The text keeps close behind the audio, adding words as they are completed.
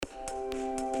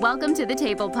Welcome to the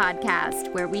Table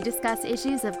Podcast, where we discuss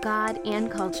issues of God and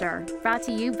culture, brought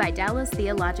to you by Dallas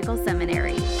Theological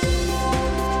Seminary.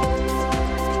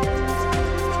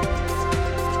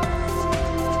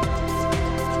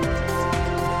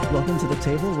 Welcome to the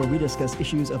Table, where we discuss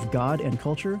issues of God and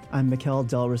culture. I'm Mikel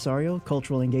Del Rosario,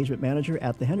 Cultural Engagement Manager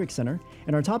at the Hendrick Center,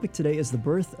 and our topic today is the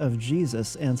birth of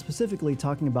Jesus, and specifically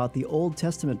talking about the Old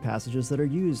Testament passages that are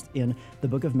used in the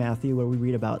book of Matthew, where we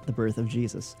read about the birth of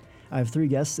Jesus. I have three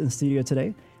guests in studio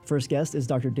today. First guest is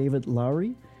Dr. David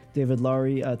Lowery. David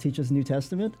Lowery teaches New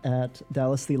Testament at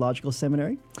Dallas Theological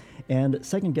Seminary. And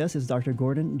second guest is Dr.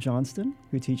 Gordon Johnston,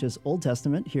 who teaches Old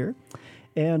Testament here.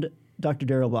 And Dr.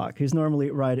 Daryl Bach, who's normally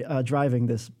driving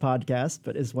this podcast,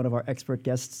 but is one of our expert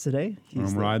guests today.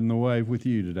 I'm riding the wave with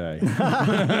you today. And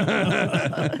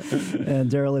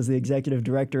Daryl is the Executive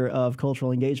Director of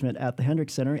Cultural Engagement at the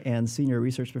Hendrick Center and Senior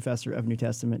Research Professor of New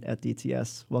Testament at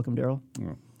DTS. Welcome, Daryl.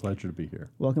 Oh, pleasure to be here.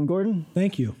 Welcome, Gordon.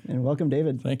 Thank you. And welcome,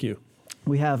 David. Thank you.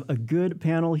 We have a good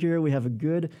panel here. We have a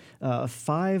good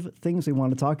 5 things we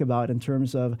want to talk about in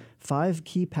terms of 5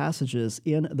 key passages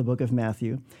in the book of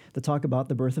Matthew that talk about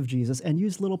the birth of Jesus and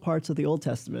use little parts of the Old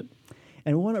Testament.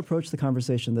 And we want to approach the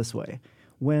conversation this way.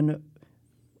 When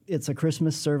it's a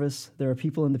Christmas service, there are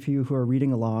people in the pew who are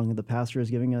reading along. The pastor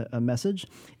is giving a message,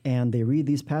 and they read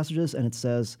these passages, and it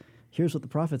says, here's what the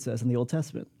prophet says in the Old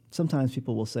Testament. Sometimes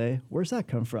people will say, where's that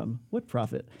come from? What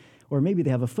prophet? Or maybe they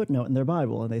have a footnote in their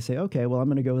Bible and they say, okay, well, I'm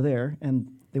going to go there. And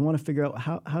they want to figure out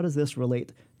how does this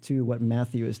relate to what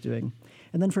Matthew is doing.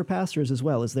 And then for pastors as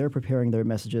well, as they're preparing their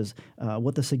messages,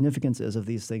 what the significance is of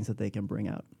these things that they can bring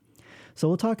out. So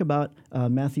we'll talk about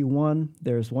Matthew 1.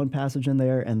 There's one passage in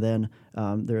there, and then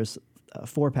there's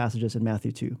 4 passages in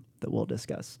Matthew 2 that we'll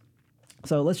discuss.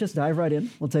 So let's just dive right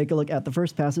in. We'll take a look at the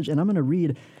first passage, and I'm going to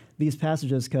read these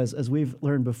passages because, as we've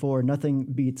learned before, nothing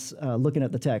beats looking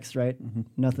at the text, right? Mm-hmm.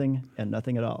 Nothing and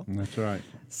nothing at all. That's right.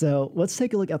 So let's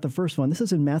take a look at the first one. This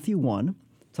is in Matthew 1,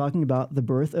 talking about the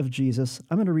birth of Jesus.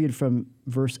 I'm going to read from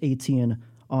verse 18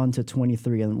 on to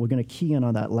 23, and we're going to key in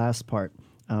on that last part,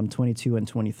 22 and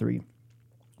 23.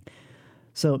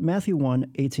 So Matthew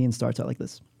 1:18 starts out like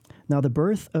this. Now the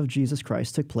birth of Jesus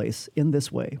Christ took place in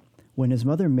this way. When his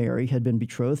mother Mary had been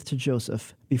betrothed to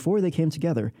Joseph, before they came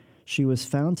together, she was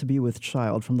found to be with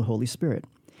child from the Holy Spirit.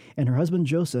 And her husband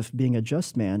Joseph, being a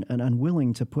just man and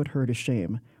unwilling to put her to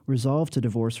shame, resolved to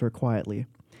divorce her quietly.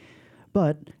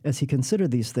 But as he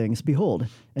considered these things, behold,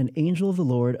 an angel of the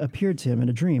Lord appeared to him in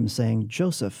a dream, saying,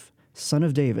 Joseph, son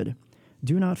of David,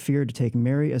 do not fear to take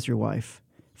Mary as your wife,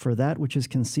 for that which is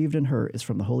conceived in her is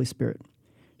from the Holy Spirit.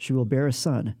 She will bear a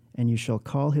son, and you shall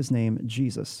call his name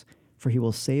Jesus, for he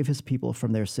will save his people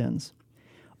from their sins.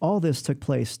 All this took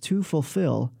place to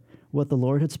fulfill what the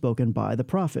Lord had spoken by the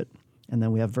prophet. And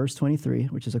then we have verse 23,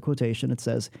 which is a quotation. It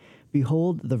says,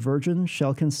 Behold, the virgin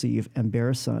shall conceive and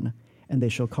bear a son, and they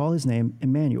shall call his name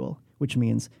Emmanuel, which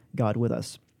means God with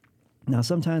us. Now,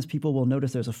 sometimes people will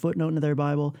notice there's a footnote in their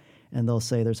Bible, and they'll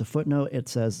say there's a footnote. It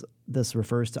says this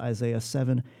refers to Isaiah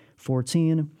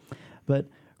 7:14. But,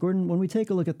 Gordon, when we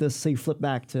take a look at this, say you flip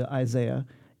back to Isaiah,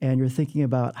 and you're thinking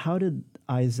about how did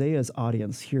Isaiah's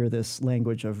audience hear this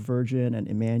language of virgin and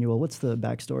Emmanuel? What's the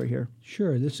backstory here?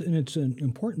 Sure. And it's an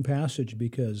important passage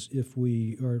because if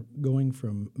we are going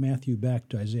from Matthew back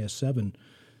to Isaiah 7,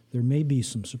 there may be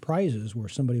some surprises where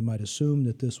somebody might assume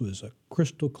that this was a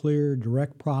crystal clear,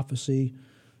 direct prophecy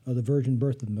of the virgin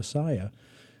birth of the Messiah.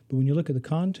 But when you look at the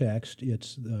context,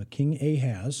 it's King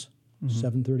Ahaz,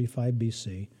 735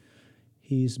 BC.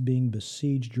 He's being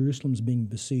besieged. Jerusalem's being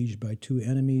besieged by 2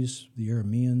 enemies, the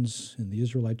Arameans and the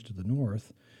Israelites to the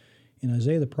north. And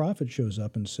Isaiah the prophet shows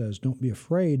up and says, don't be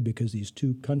afraid because these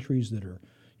 2 countries that are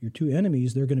your 2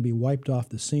 enemies, they're going to be wiped off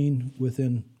the scene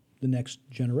within the next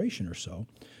generation or so.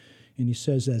 And he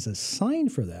says as a sign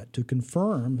for that, to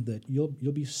confirm that you'll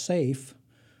be safe,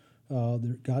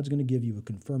 God's going to give you a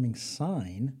confirming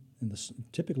sign. And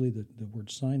typically the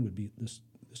word sign would be, this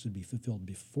would be fulfilled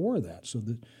before that. So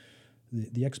that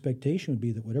the expectation would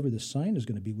be that whatever the sign is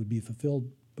going to be would be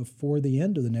fulfilled before the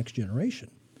end of the next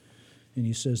generation. And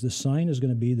he says the sign is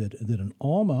going to be that an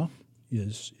Alma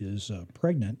is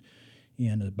pregnant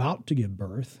and about to give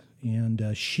birth, and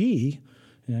she,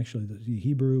 and actually the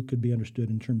Hebrew could be understood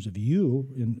in terms of you,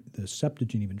 in the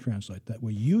Septuagint even translate that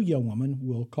way, you, young woman,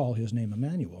 will call his name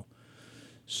Emmanuel.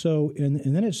 So,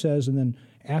 and then it says, and then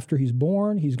after he's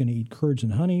born, he's going to eat curds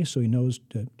and honey, so he knows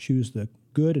to choose the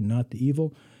good and not the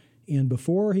evil. And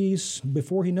before he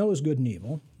knows good and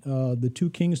evil, the 2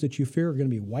 kings that you fear are going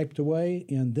to be wiped away,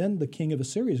 and then the king of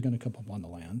Assyria is going to come upon the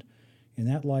land. And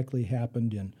that likely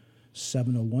happened in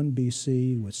 701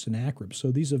 BC with Sennacherib.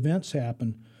 So these events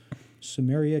happen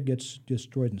Samaria gets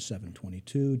destroyed in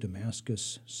 722,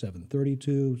 Damascus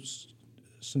 732,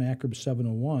 Sennacherib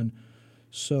 701.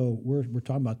 So we're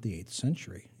talking about the 8th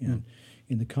century. And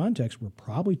in the context, we're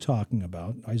probably talking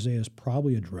about, Isaiah's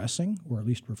probably addressing, or at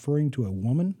least referring to a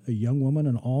woman, a young woman,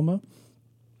 an Alma.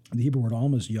 The Hebrew word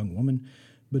Alma is young woman.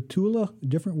 Betula, a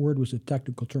different word, was a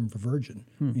technical term for virgin,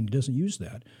 and he doesn't use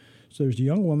that. So there's a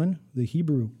young woman. The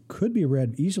Hebrew could be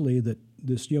read easily that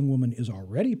this young woman is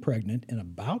already pregnant and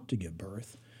about to give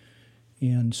birth.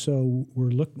 And so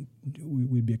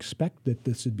we'd expect that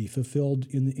this would be fulfilled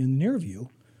in near view.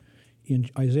 In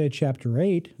Isaiah chapter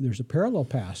 8, there's a parallel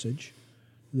passage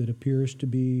that appears to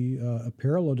be a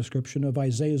parallel description of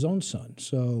Isaiah's own son.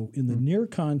 So in the near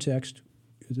context,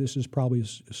 this is probably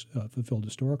fulfilled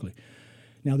historically.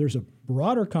 Now, there's a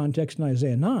broader context in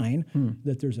Isaiah 9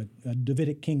 that there's a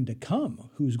Davidic king to come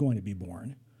who's going to be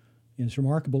born. And it's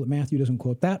remarkable that Matthew doesn't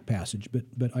quote that passage,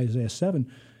 but Isaiah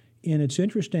 7. And it's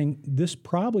interesting, this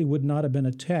probably would not have been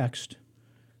a text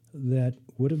that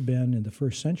would have been in the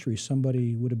first century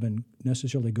somebody would have been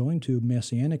necessarily going to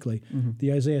messianically.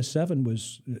 The Isaiah 7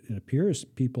 was, it appears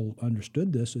people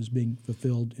understood this as being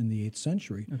fulfilled in the 8th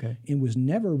century. Okay. And was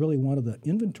never really one of the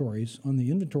inventories on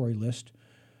the inventory list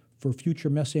for future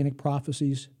messianic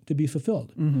prophecies to be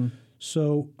fulfilled.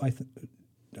 So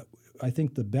I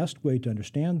think the best way to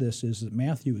understand this is that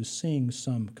Matthew is seeing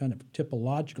some kind of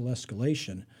typological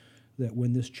escalation, that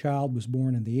when this child was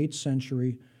born in the 8th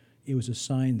century, it was a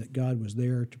sign that God was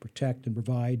there to protect and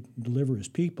provide and deliver his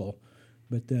people.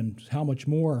 But then how much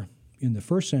more in the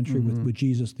first century with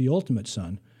Jesus, the ultimate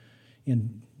son.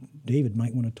 And David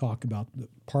might want to talk about the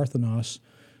Parthenos.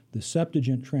 The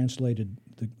Septuagint translated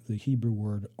the Hebrew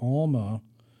word Alma,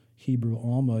 Hebrew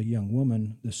Alma, young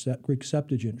woman. The Greek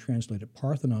Septuagint translated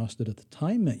Parthenos, that at the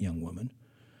time meant young woman.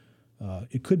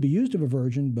 It could be used of a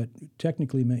virgin, but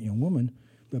technically meant young woman.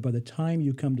 But by the time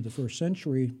you come to the first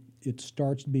century, it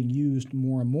starts being used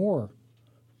more and more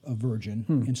a virgin.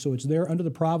 And so it's there under the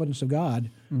providence of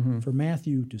God for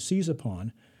Matthew to seize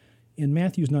upon. And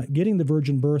Matthew's not getting the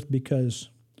virgin birth because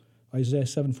Isaiah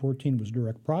 7:14 was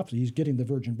direct prophecy. He's getting the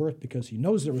virgin birth because he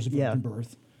knows there was a virgin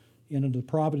birth. And under the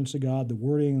providence of God, the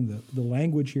wording, the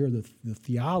language here, the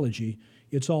theology,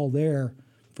 it's all there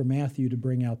for Matthew to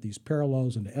bring out these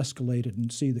parallels and to escalate it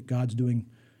and see that God's doing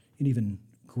an even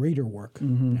greater work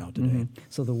now today.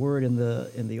 So the word in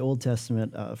the Old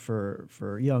Testament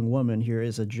for young woman here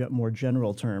is a more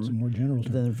general term. It's a more general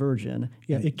term than virgin.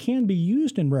 Yeah, it can be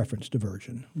used in reference to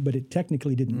virgin, but it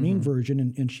technically didn't mean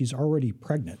virgin, and she's already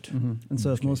pregnant. And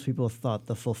so if most people thought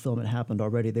the fulfillment happened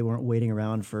already, they weren't waiting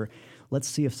around for, let's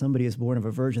see if somebody is born of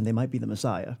a virgin, they might be the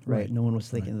Messiah, right? No one was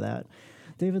thinking that.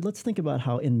 David, let's think about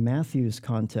how in Matthew's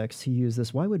context he used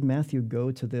this. Why would Matthew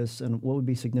go to this, and what would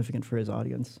be significant for his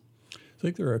audience? I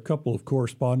think there are a couple of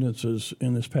correspondences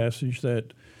in this passage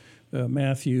that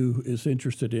Matthew is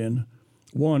interested in.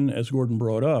 One, as Gordon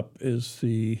brought up, is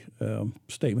the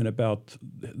statement about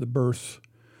the birth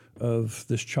of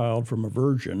this child from a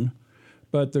virgin.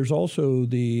 But there's also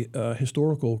the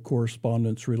historical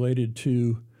correspondence related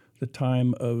to the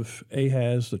time of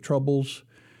Ahaz, the troubles,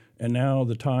 and now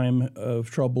the time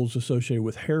of troubles associated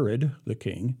with Herod, the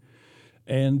king.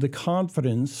 And the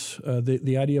confidence,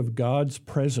 the idea of God's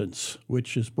presence,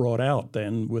 which is brought out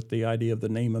then with the idea of the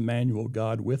name Emmanuel,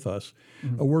 God with us,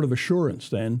 a word of assurance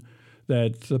then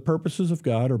that the purposes of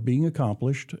God are being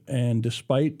accomplished, and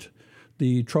despite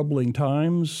the troubling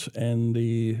times and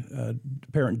the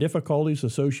apparent difficulties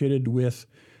associated with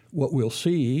what we'll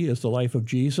see as the life of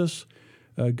Jesus,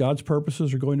 God's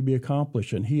purposes are going to be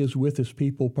accomplished, and he is with his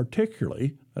people,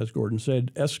 particularly, as Gordon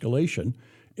said, escalation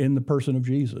in the person of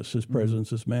Jesus. His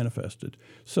presence is manifested.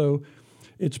 So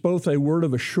it's both a word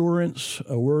of assurance,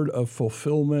 a word of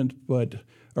fulfillment, but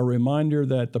a reminder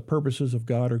that the purposes of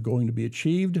God are going to be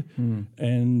achieved,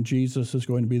 and Jesus is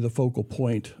going to be the focal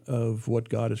point of what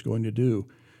God is going to do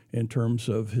in terms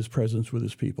of his presence with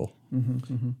his people.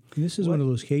 This is one of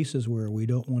those cases where we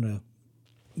don't want to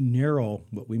narrow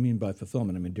what we mean by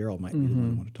fulfillment. I mean, Daryl might be the one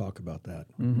who want to talk about that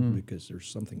because there's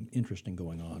something interesting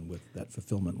going on with that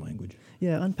fulfillment language.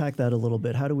 Yeah, unpack that a little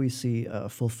bit. How do we see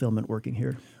fulfillment working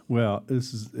here? Well,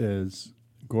 this is, as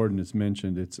Gordon has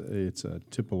mentioned, it's a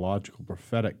typological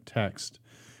prophetic text,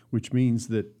 which means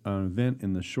that an event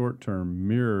in the short term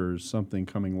mirrors something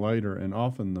coming later, and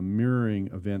often the mirroring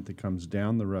event that comes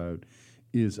down the road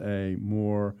is a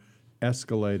more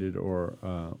escalated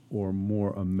or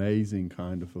more amazing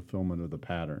kind of fulfillment of the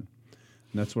pattern.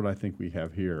 And that's what I think we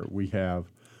have here. We have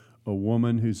a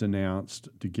woman who's announced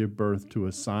to give birth to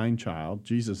a sign child.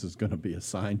 Jesus is going to be a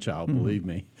sign child, believe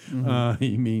me.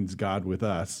 He means God with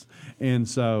us. And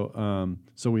so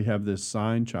we have this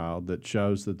sign child that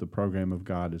shows that the program of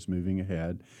God is moving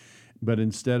ahead. But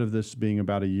instead of this being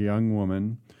about a young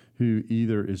woman who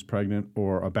either is pregnant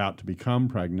or about to become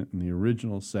pregnant in the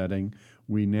original setting,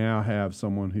 we now have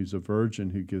someone who's a virgin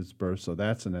who gives birth, so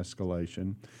that's an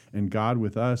escalation. And God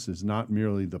with us is not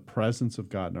merely the presence of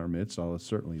God in our midst, although it's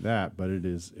certainly that, but it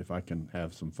is, if I can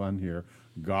have some fun here,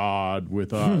 God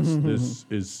with us. This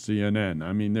is CNN.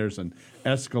 I mean, there's an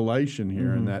escalation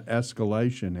here, and that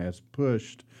escalation has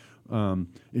pushed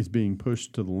is being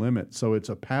pushed to the limit. So it's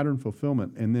a pattern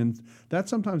fulfillment. And then that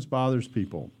sometimes bothers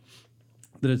people,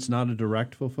 that it's not a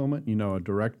direct fulfillment, a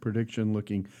direct prediction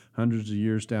looking hundreds of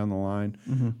years down the line.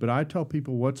 But I tell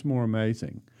people, what's more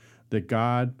amazing, that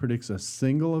God predicts a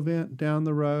single event down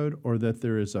the road, or that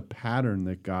there is a pattern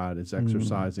that God is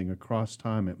exercising across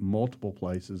time at multiple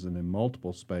places and in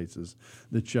multiple spaces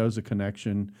that shows a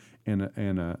connection and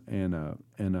a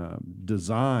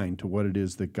design to what it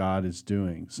is that God is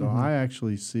doing. So I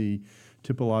actually see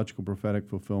typological prophetic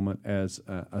fulfillment as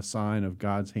a sign of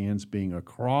God's hands being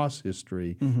across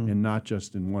history and not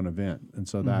just in one event. And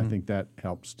so that, I think that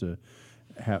helps to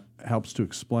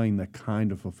explain the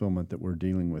kind of fulfillment that we're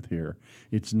dealing with here.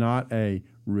 It's not a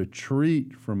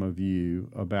retreat from a view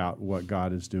about what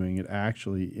God is doing. It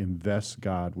actually invests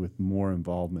God with more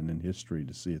involvement in history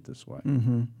to see it this way.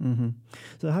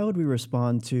 So how would we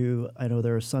respond to, I know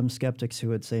there are some skeptics who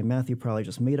would say Matthew probably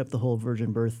just made up the whole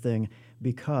virgin birth thing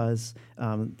because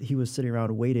he was sitting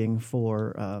around waiting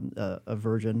for a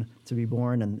virgin to be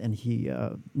born, and he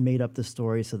made up the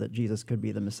story so that Jesus could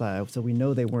be the Messiah. So we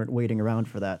know they weren't waiting around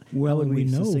for that. Well, and we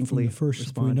know succinctly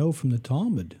we know from the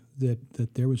Talmud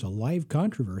that there was a live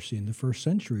controversy in the first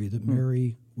century that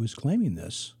Mary was claiming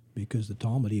this, because the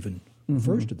Talmud even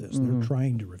refers to this. They're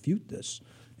trying to refute this,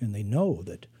 and they know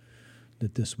that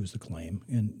this was the claim.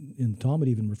 And the Talmud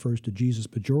even refers to Jesus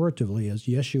pejoratively as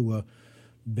Yeshua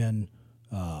ben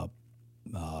what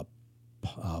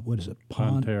is it?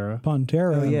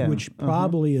 Pontera. Which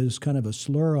probably is kind of a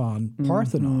slur on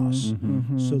Parthenos,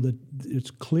 so that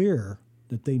it's clear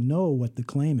that they know what the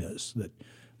claim is, that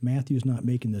Matthew's not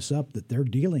making this up, that they're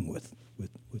dealing with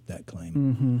that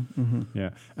claim.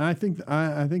 Yeah, and I think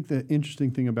the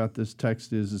interesting thing about this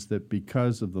text is that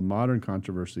because of the modern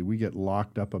controversy, we get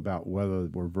locked up about whether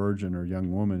we're virgin or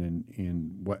young woman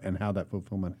and how that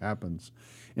fulfillment happens,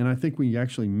 and I think we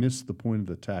actually miss the point of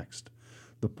the text.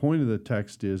 The point of the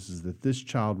text is that this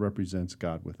child represents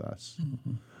God with us.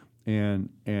 And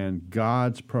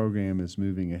God's program is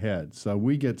moving ahead. So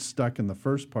we get stuck in the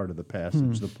first part of the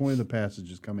passage. The point of the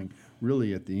passage is coming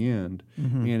really at the end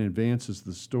and advances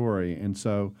the story. And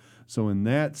so in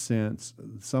that sense,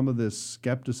 some of this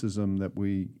skepticism that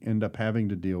we end up having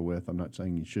to deal with, I'm not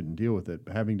saying you shouldn't deal with it,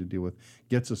 but having to deal with,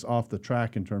 gets us off the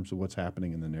track in terms of what's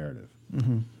happening in the narrative.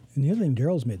 And the other thing,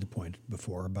 Daryl's made the point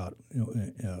before about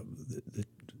the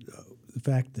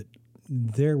fact that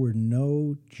there were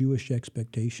no Jewish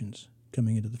expectations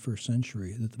coming into the first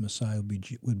century that the Messiah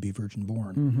would be virgin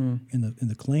born, and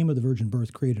the claim of the virgin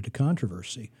birth created a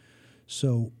controversy.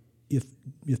 So if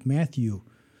Matthew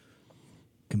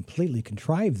completely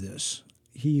contrived this,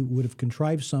 he would have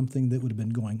contrived something that would have been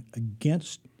going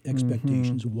against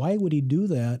expectations. Why would he do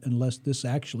that unless this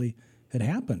actually had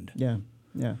happened? Yeah.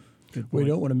 We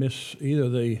don't want to miss either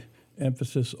the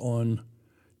emphasis on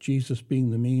Jesus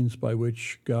being the means by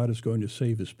which God is going to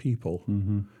save his people.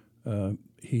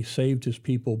 He saved his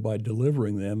people by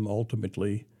delivering them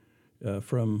ultimately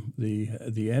from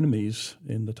the enemies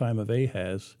in the time of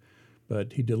Ahaz,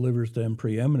 but he delivers them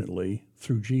preeminently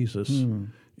through Jesus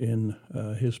in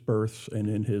his birth and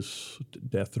in his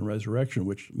death and resurrection,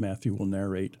 which Matthew will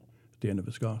narrate at the end of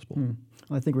his gospel.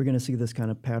 I think we're going to see this kind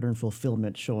of pattern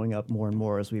fulfillment showing up more and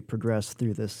more as we progress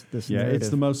through this narrative. It's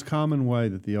the most common way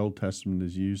that the Old Testament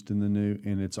is used in the New,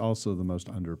 and it's also the most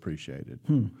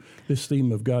underappreciated. This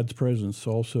theme of God's presence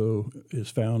also is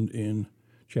found in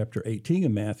chapter 18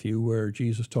 of Matthew, where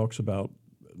Jesus talks about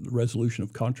the resolution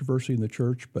of controversy in the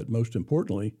church, but most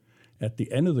importantly, at the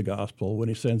end of the gospel, when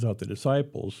he sends out the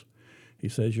disciples, he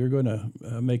says, you're going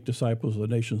to make disciples of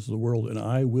the nations of the world, and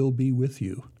I will be with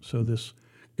you. So this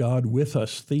God with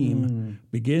us theme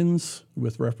begins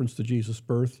with reference to Jesus'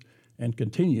 birth and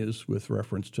continues with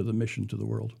reference to the mission to the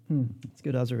world. That's a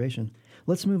good observation.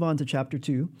 Let's move on to chapter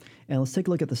 2, and let's take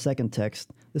a look at the second text.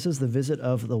 This is the visit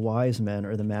of the wise men,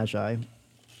 or the Magi,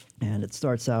 and it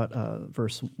starts out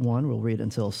verse 1. We'll read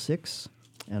until 6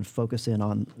 and focus in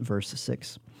on verse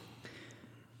 6.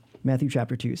 Matthew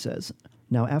chapter 2 says,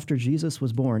 Now after Jesus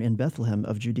was born in Bethlehem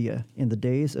of Judea, in the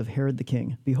days of Herod the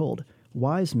king, behold,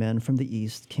 wise men from the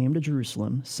east came to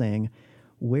Jerusalem, saying,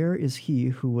 Where is he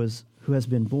who has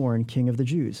been born King of the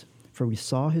Jews? For we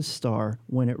saw his star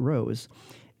when it rose,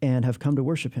 and have come to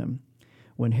worship him.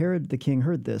 When Herod the king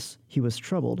heard this, he was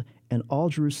troubled, and all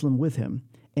Jerusalem with him.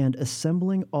 And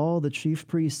assembling all the chief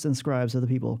priests and scribes of the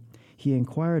people, he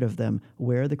inquired of them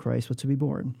where the Christ was to be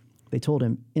born. They told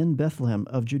him, In Bethlehem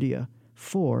of Judea.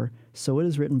 For so it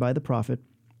is written by the prophet,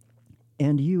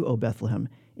 And you, O Bethlehem,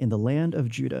 in the land of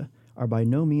Judah, are by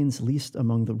no means least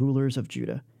among the rulers of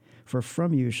Judah. For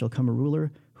from you shall come a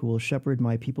ruler who will shepherd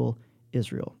my people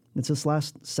Israel. It's this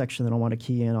last section that I want to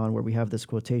key in on where we have this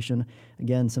quotation.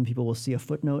 Again, some people will see a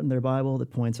footnote in their Bible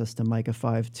that points us to Micah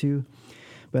 5:2.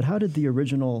 But how did the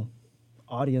original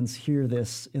audience hear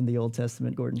this in the Old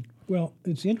Testament, Gordon? Well,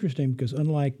 it's interesting because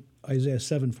unlike Isaiah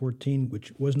 7:14,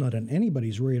 which was not on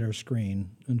anybody's radar screen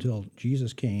until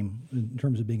Jesus came in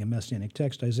terms of being a messianic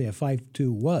text, Isaiah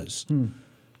 5:2 was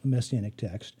a messianic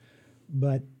text.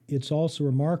 But it's also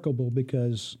remarkable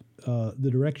because the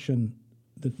direction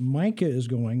that Micah is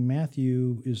going,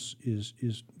 Matthew is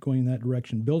going in that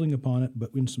direction, building upon it, but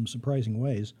in some surprising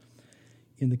ways.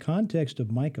 In the context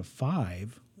of Micah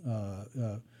 5,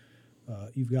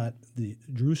 you've got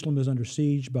Jerusalem is under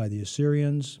siege by the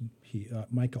Assyrians.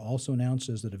 Micah also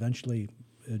announces that eventually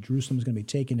Jerusalem is going to be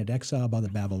taken into exile by the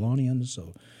Babylonians,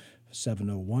 so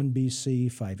 701 B.C.,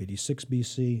 586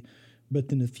 B.C.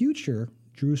 But in the future,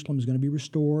 Jerusalem is going to be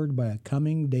restored by a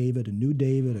coming David, a new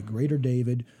David, a greater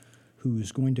David,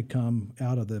 who's going to come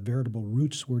out of the veritable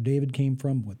roots where David came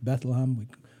from with Bethlehem.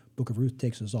 Book of Ruth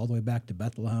takes us all the way back to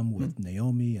Bethlehem with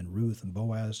Naomi and Ruth and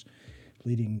Boaz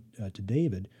leading to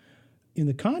David. In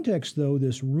the context, though,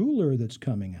 this ruler that's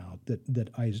coming out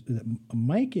that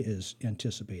Micah is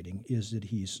anticipating is that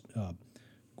he's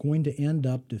going to end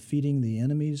up defeating the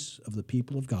enemies of the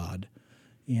people of God.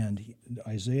 And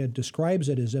Isaiah describes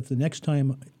it as if the next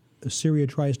time Assyria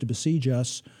tries to besiege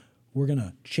us, we're going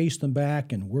to chase them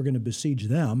back and we're going to besiege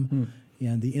them,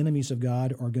 and the enemies of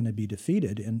God are going to be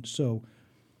defeated. And so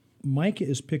Micah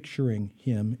is picturing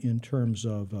him in terms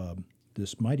of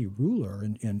this mighty ruler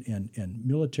and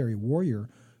military warrior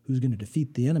who's going to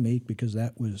defeat the enemy, because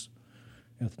that was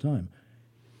at the time.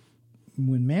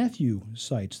 When Matthew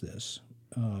cites this,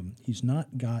 he's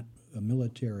not got a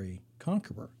military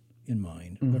conqueror in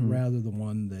mind, but rather the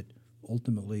one that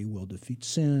ultimately will defeat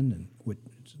sin and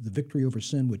the victory over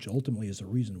sin, which ultimately is the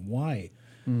reason why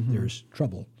there's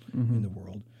trouble in the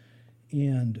world.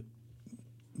 And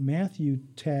Matthew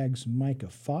tags Micah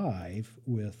 5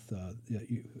 with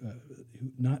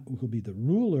not who'll be the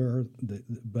ruler,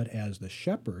 but as the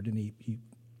shepherd, and he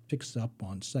picks up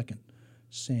on 2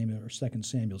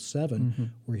 Samuel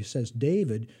 7, where he says,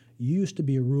 David, you used to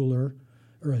be a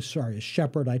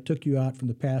shepherd. I took you out from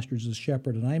the pastures as a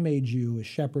shepherd, and I made you a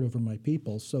shepherd over my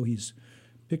people. So he's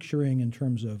picturing in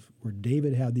terms of where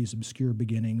David had these obscure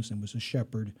beginnings and was a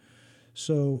shepherd.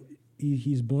 So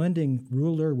he's blending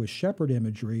ruler with shepherd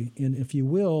imagery, and if you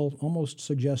will, almost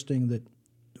suggesting that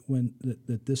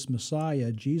that this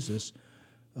Messiah, Jesus,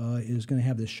 is going to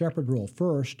have this shepherd role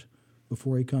first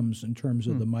before he comes in terms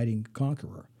of the mighty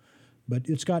conqueror. But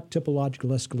it's got typological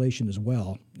escalation as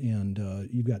well, and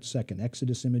you've got second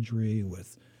Exodus imagery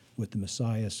with the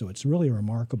Messiah, so it's really a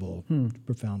remarkable,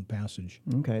 profound passage.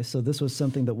 Okay, so this was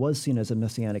something that was seen as a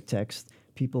messianic text.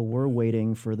 People were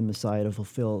waiting for the Messiah to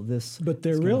fulfill this. But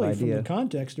they're really, from the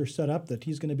context, they're set up that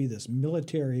he's going to be this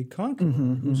military conqueror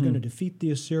who's going to defeat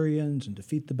the Assyrians and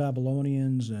defeat the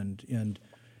Babylonians, and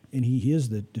he is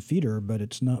the defeater, but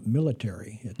it's not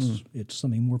military. It's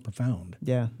something more profound.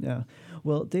 Yeah.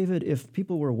 Well, David, if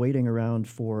people were waiting around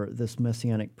for this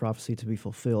messianic prophecy to be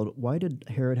fulfilled, why did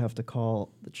Herod have to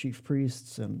call the chief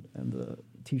priests and the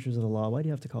teachers of the law? Why do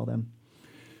you have to call them?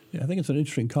 Yeah, I think it's an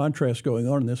interesting contrast going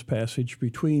on in this passage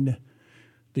between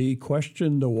the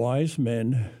question the wise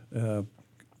men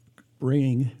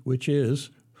bring, which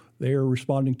is they are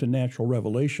responding to natural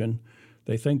revelation.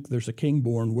 They think there's a king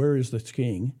born. Where is this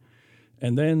king?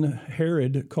 And then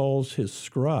Herod calls his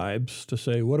scribes to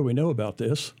say, what do we know about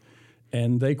this?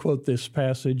 And they quote this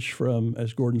passage from,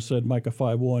 as Gordon said, Micah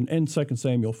 5:1 and 2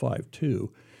 Samuel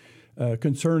 5:2,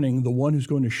 concerning the one who's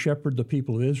going to shepherd the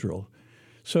people of Israel.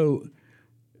 So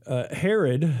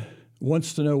Herod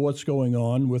wants to know what's going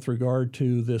on with regard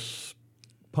to this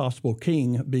possible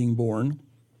king being born,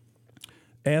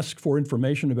 asks for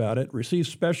information about it, receives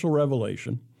special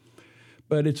revelation.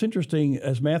 But it's interesting,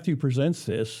 as Matthew presents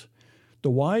this, the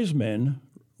wise men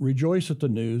rejoice at the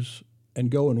news and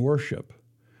go and worship,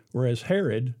 whereas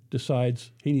Herod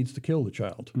decides he needs to kill the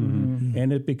child.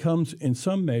 And it becomes, in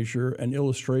some measure, an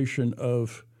illustration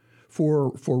of,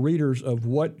 for readers, of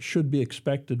what should be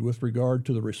expected with regard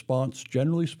to the response,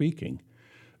 generally speaking,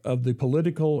 of the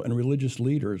political and religious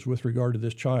leaders with regard to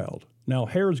this child. Now,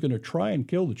 Herod's going to try and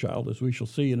kill the child, as we shall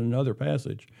see in another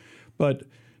passage, but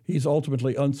he's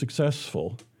ultimately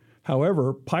unsuccessful.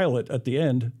 However, Pilate, at the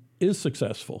end, is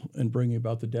successful in bringing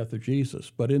about the death of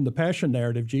Jesus. But in the Passion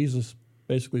narrative, Jesus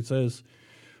basically says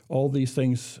all these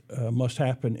things must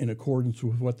happen in accordance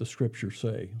with what the Scriptures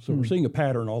say. So we're seeing a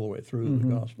pattern all the way through the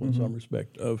gospel in some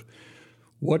respect of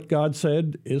what God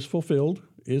said is fulfilled,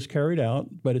 is carried out,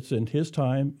 but it's in His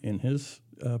time, in His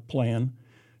plan,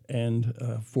 and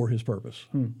for His purpose.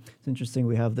 It's interesting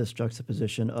we have this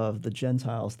juxtaposition of the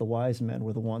Gentiles, the wise men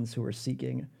were the ones who were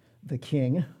seeking the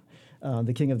king of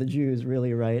the Jews,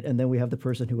 really, right? And then we have the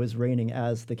person who is reigning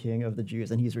as the king of the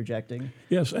Jews, and he's rejecting.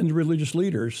 Yes, and religious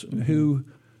leaders who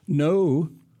know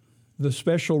the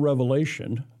special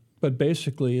revelation, but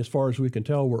basically, as far as we can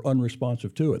tell, were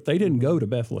unresponsive to it. They didn't go to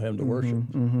Bethlehem to worship.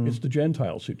 It's the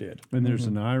Gentiles who did. And there's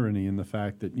an irony in the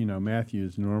fact that, Matthew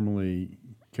is normally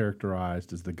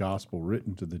characterized as the gospel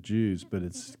written to the Jews, but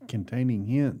it's containing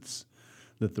hints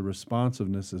that the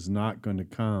responsiveness is not going to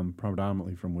come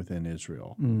predominantly from within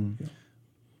Israel.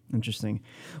 Interesting.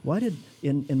 Why did,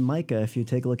 in Micah, if you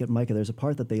take a look at Micah, there's a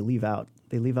part that they leave out.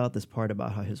 They leave out this part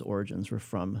about how his origins were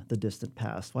from the distant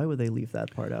past. Why would they leave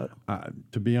that part out?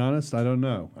 To be honest, I don't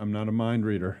know. I'm not a mind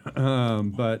reader.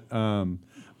 But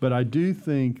I do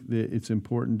think that it's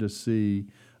important to see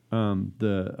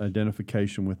the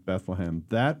identification with Bethlehem.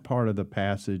 That part of the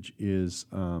passage is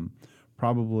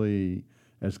probably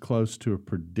as close to a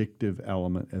predictive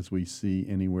element as we see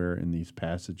anywhere in these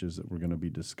passages that we're going to be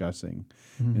discussing.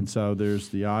 And so there's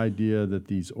the idea that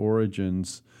these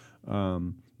origins,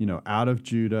 out of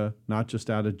Judah, not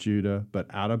just out of Judah, but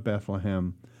out of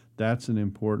Bethlehem, that's an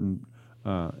important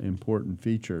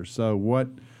feature. So what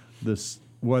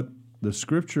the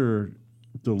Scripture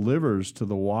delivers to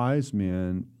the wise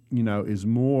men, is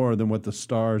more than what the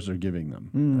stars are giving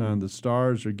them. The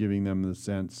stars are giving them the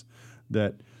sense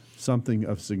that something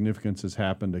of significance has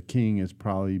happened. A king is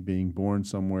probably being born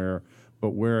somewhere, but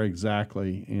where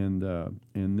exactly? And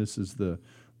this is the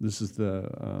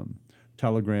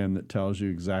telegram that tells you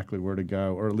exactly where to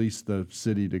go, or at least the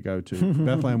city to go to.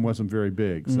 Bethlehem wasn't very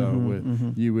big, so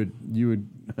you would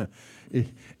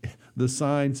the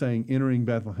sign saying entering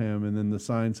Bethlehem and then the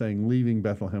sign saying leaving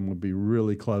Bethlehem would be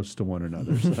really close to one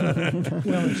another.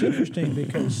 Well, it's interesting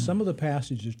because some of the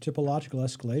passages typological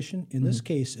escalation. In this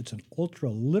case, it's an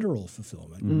ultra-literal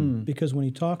fulfillment because when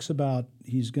he talks about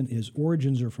his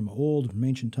origins are from old, from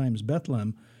ancient times,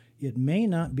 Bethlehem, it may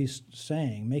not be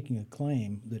making a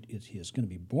claim that he is going to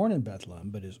be born in Bethlehem,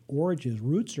 but his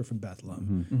roots are from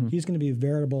Bethlehem. He's going to be a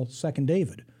veritable second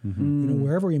David,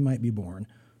 wherever he might be born.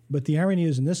 But the irony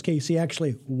is, in this case, he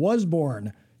actually was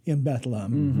born in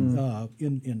Bethlehem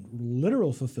in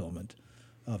literal fulfillment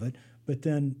of it. But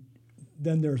then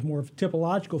there's more of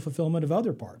typological fulfillment of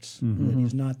other parts. That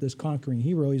he's not this conquering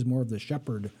hero; he's more of the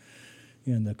shepherd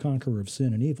and the conqueror of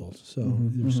sin and evil. So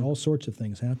there's all sorts of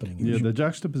things happening. Yeah, the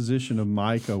juxtaposition of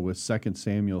Micah with 2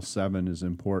 Samuel 7 is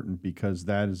important because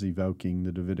that is evoking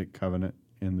the Davidic covenant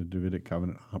and the Davidic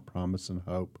covenant promise and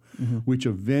hope, which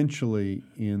eventually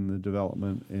in the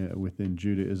development within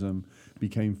Judaism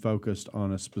became focused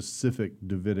on a specific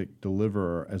Davidic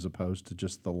deliverer as opposed to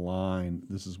just the line,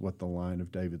 this is what the line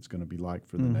of David's going to be like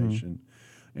for the nation,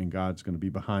 and God's going to be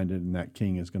behind it, and that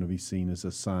king is going to be seen as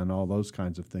a son. All those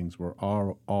kinds of things were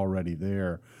already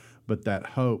there, but that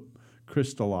hope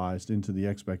crystallized into the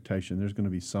expectation there's going to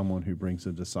be someone who brings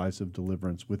a decisive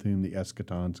deliverance with whom the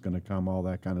eschaton's going to come, all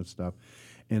that kind of stuff.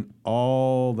 And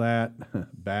all that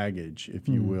baggage, if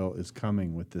you will, is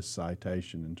coming with this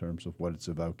citation in terms of what it's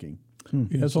evoking.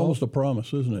 It's almost a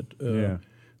promise, isn't it? Yeah.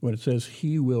 When it says,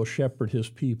 he will shepherd his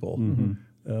people.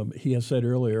 He has said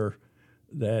earlier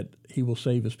that he will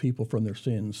save his people from their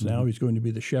sins. Now he's going to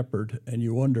be the shepherd, and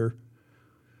you wonder,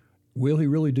 will he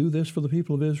really do this for the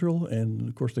people of Israel? And,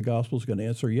 of course, the gospel is going to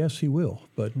answer, yes, he will.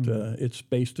 But it's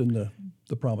based in the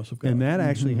promise of God. And that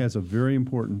actually has a very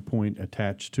important point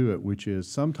attached to it, which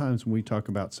is sometimes when we talk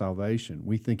about salvation,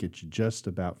 we think it's just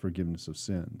about forgiveness of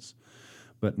sins.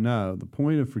 But no, the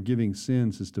point of forgiving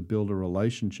sins is to build a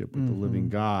relationship with the living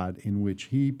God in which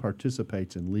he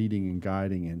participates in leading and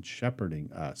guiding and shepherding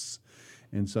us.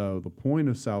 And so the point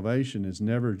of salvation is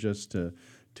never just to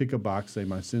tick a box, say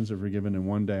my sins are forgiven, and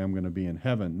one day I'm going to be in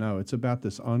heaven. No, it's about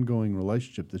this ongoing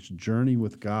relationship, this journey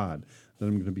with God that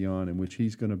I'm going to be on, in which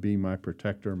he's going to be my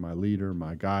protector, my leader,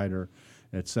 my guider,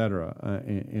 etc.,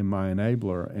 in my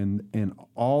enabler, and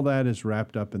all that is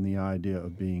wrapped up in the idea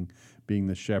of being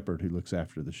the shepherd who looks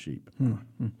after the sheep.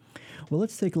 Well,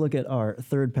 let's take a look at our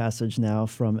third passage now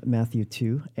from Matthew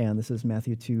 2, and this is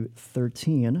Matthew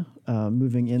 2:13,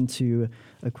 moving into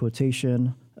a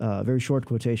quotation, a very short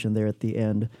quotation there at the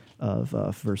end of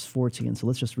verse 14. So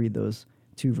let's just read those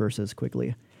two verses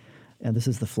quickly. And this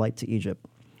is the flight to Egypt.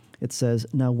 It says,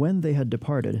 "Now when they had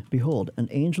departed, behold, an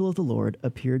angel of the Lord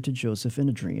appeared to Joseph in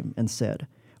a dream and said,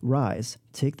 'Rise,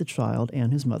 take the child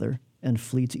and his mother, and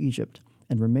flee to Egypt,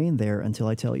 and remain there until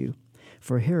I tell you.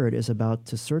 For Herod is about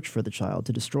to search for the child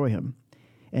to destroy him.'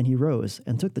 And he rose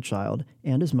and took the child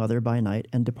and his mother by night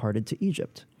and departed to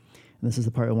Egypt." And this is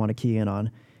the part I want to key in on.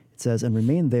 It says, "And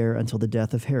remained there until the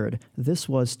death of Herod. This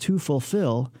was to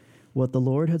fulfill what the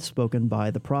Lord had spoken by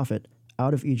the prophet,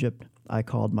 'Out of Egypt I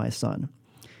called my son.'"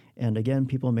 And again,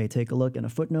 people may take a look in a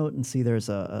footnote and see there's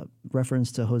a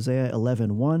reference to Hosea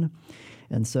 11:1.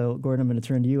 And so, Gordon, I'm going to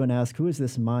turn to you and ask, who is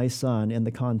this my son in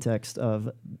the context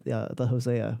of the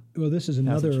Hosea? Well, this is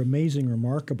another passage? amazing,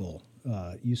 remarkable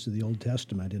use of the Old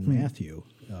Testament in Matthew.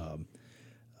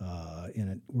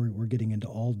 We're getting into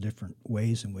all different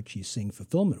ways in which he's seeing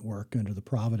fulfillment work under the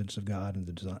providence of God and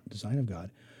the design of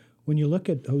God. When you look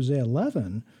at Hosea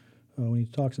 11, when he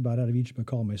talks about "out of Egypt I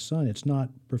call my son," it's not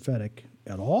prophetic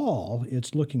at all.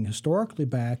 It's looking historically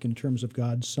back in terms of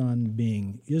God's son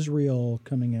being Israel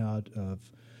coming out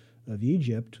of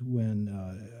Egypt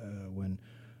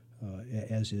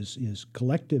as his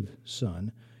collective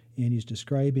son, and he's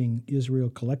describing Israel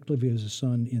collectively as a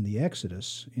son in the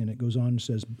Exodus. And it goes on and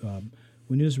says,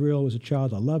 "When Israel was a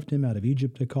child, I loved him. Out of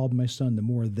Egypt I called my son. The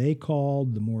more they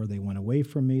called, the more they went away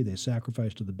from me. They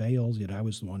sacrificed to the Baals, yet I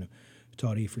was the one who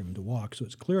taught Ephraim to walk." So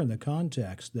it's clear in the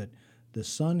context that the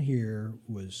son here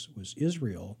was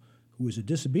Israel, who was a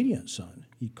disobedient son.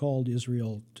 He called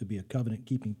Israel to be a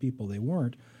covenant-keeping people. They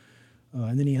weren't.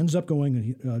 And then he ends up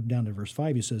going down to verse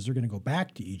 5. He says they're going to go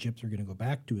back to Egypt. They're going to go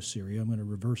back to Assyria. I'm going to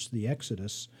reverse the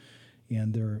Exodus.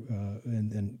 And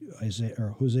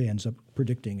Hosea ends up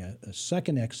predicting a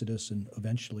second Exodus, and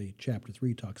eventually chapter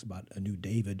 3 talks about a new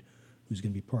David who's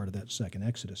going to be part of that second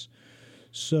Exodus.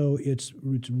 So it's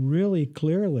really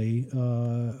clearly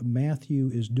Matthew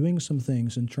is doing some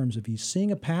things in terms of he's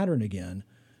seeing a pattern again,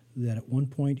 that at one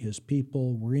point his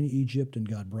people were in Egypt and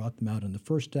God brought them out in the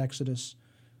first Exodus.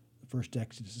 The first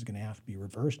Exodus is going to have to be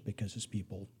reversed because his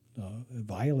people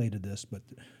violated this, but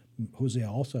Hosea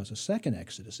also has a second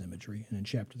Exodus imagery, and in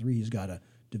chapter 3 he's got a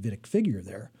Davidic figure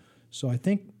there. So I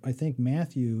think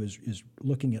Matthew is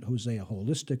looking at Hosea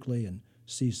holistically and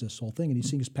sees this whole thing, and he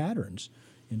sees patterns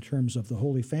in terms of the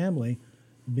Holy Family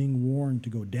being warned to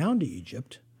go down to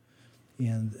Egypt,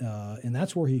 and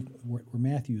that's where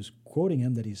Matthew's quoting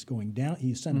him, that he's going down.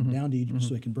 He sent them down to Egypt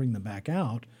so he can bring them back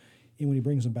out. And when he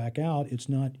brings them back out, it's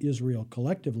not Israel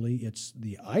collectively; it's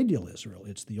the ideal Israel.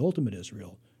 It's the ultimate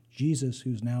Israel, Jesus,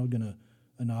 who's now going to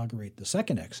inaugurate the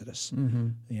second Exodus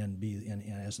and be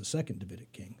as the second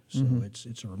Davidic king. So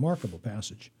it's a remarkable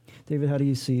passage. David, how do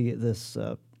you see this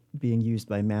being used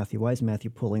by Matthew? Why is Matthew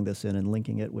pulling this in and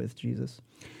linking it with Jesus?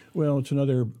 Well, it's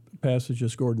another passage,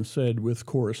 as Gordon said, with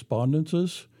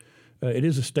correspondences. It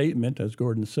is a statement, as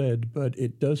Gordon said, but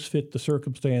it does fit the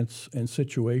circumstance and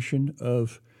situation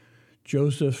of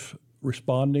Joseph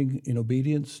responding in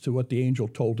obedience to what the angel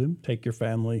told him, take your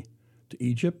family to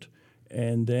Egypt.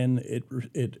 And then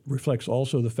it reflects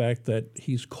also the fact that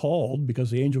he's called,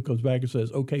 because the angel comes back and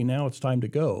says, okay, now it's time to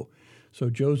go. So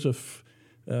Joseph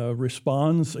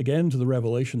responds again to the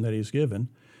revelation that he's given.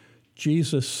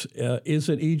 Jesus is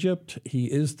in Egypt. He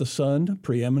is the son,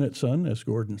 preeminent son, as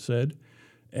Gordon said.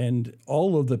 And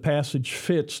all of the passage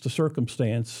fits the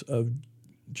circumstance of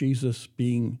Jesus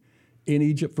being in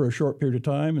Egypt for a short period of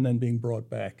time and then being brought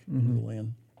back into the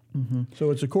land.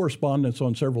 So it's a correspondence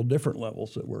on several different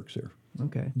levels that works here.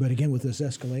 Okay. But again, with this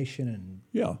escalation and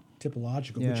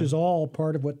typological, which is all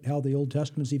part of how the Old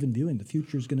Testament is even viewing. The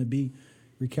future is going to be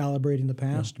recalibrating the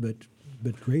past, but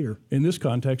greater. In this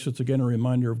context, it's again a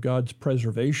reminder of God's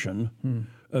preservation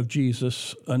of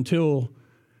Jesus until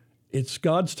it's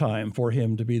God's time for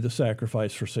him to be the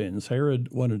sacrifice for sins. Herod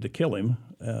wanted to kill him,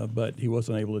 but he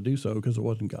wasn't able to do so because it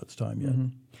wasn't God's time yet.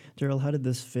 Gerald, how did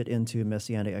this fit into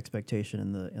messianic expectation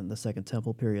in the Second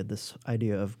Temple period, this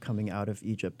idea of coming out of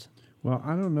Egypt? Well,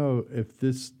 I don't know if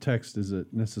this text is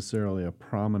necessarily a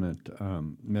prominent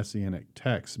messianic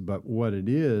text, but what it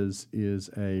is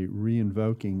a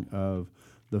reinvoking of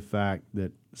the fact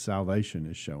that salvation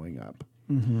is showing up.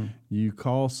 You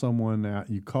call someone out,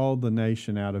 you called the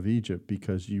nation out of Egypt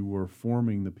because you were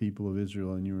forming the people of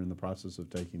Israel and you were in the process of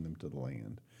taking them to the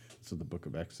land. So the book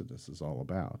of Exodus is all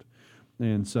about.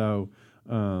 And so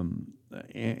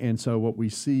what we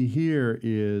see here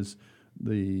is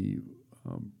the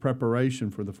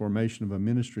preparation for the formation of a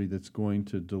ministry that's going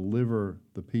to deliver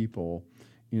the people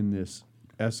in this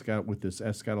with this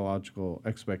eschatological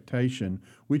expectation,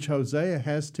 which Hosea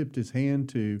has tipped his hand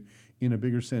to in a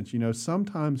bigger sense. You know,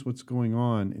 sometimes what's going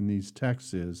on in these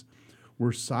texts is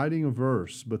we're citing a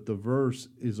verse, but the verse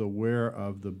is aware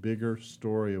of the bigger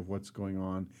story of what's going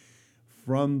on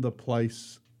from the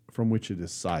place from which it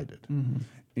is cited.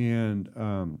 And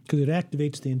because it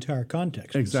activates the entire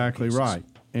context. Exactly right.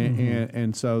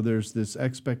 And so there's this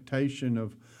expectation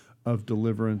of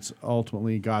deliverance,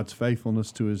 ultimately God's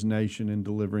faithfulness to his nation in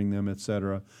delivering them,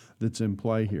 etc., that's in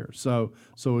play here. So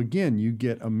again, you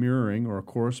get a mirroring or a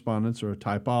correspondence or a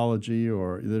typology,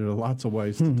 or there are lots of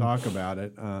ways to talk about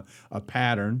it, a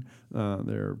pattern.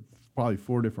 There are probably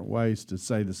 4 different ways to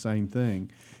say the same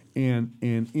thing. And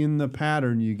in the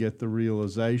pattern, you get the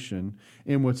realization.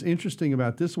 And what's interesting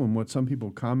about this one, what some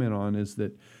people comment on, is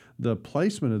that the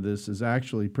placement of this is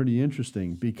actually pretty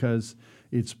interesting because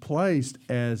it's placed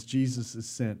as Jesus is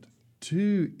sent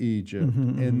to Egypt,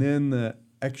 and then the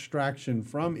extraction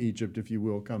from Egypt, if you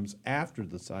will, comes after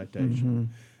the citation,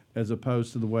 as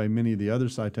opposed to the way many of the other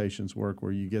citations work,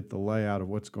 where you get the layout of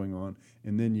what's going on,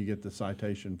 and then you get the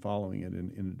citation following it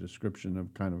in a description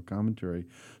of kind of commentary.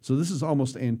 So this is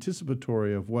almost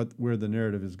anticipatory of where the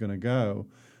narrative is going to go,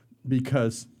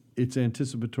 because it's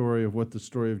anticipatory of what the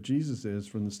story of Jesus is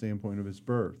from the standpoint of his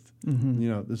birth. You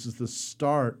know, this is the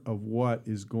start of what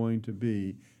is going to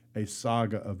be a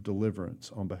saga of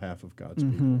deliverance on behalf of God's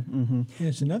people. And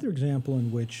it's another example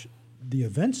in which the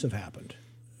events have happened.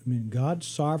 I mean, God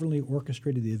sovereignly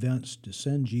orchestrated the events to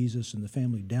send Jesus and the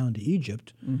family down to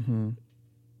Egypt,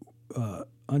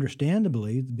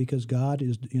 understandably, because God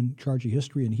is in charge of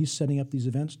history and he's setting up these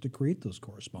events to create those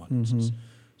correspondences.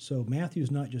 So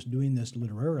Matthew's not just doing this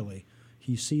literarily.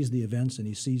 He sees the events and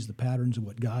he sees the patterns of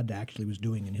what God actually was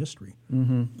doing in history.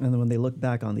 And then when they look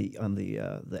back on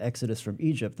the Exodus from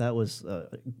Egypt, that was a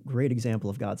great example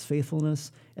of God's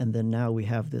faithfulness. And then now we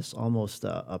have this almost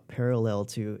a parallel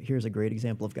to, here's a great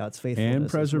example of God's faithfulness And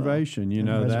preservation. Well. You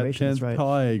know, that 10th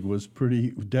plague was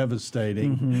pretty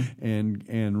devastating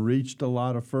and reached a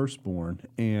lot of firstborn.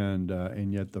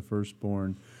 And yet the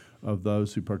firstborn of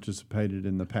those who participated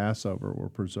in the Passover were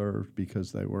preserved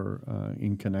because they were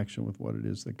in connection with what it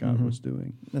is that God was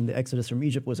doing. And the Exodus from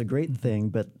Egypt was a great thing,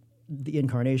 but the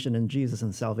incarnation in Jesus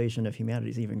and salvation of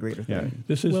humanity is an even greater thing.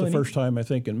 This is the first time, I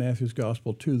think, in Matthew's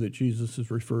Gospel, too, that Jesus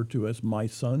is referred to as my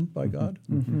son by God.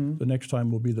 The next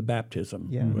time will be the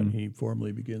baptism when he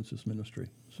formally begins his ministry.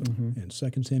 So. And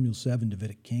 2 Samuel 7,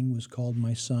 Davidic king was called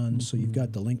my son. So you've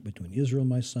got the link between Israel,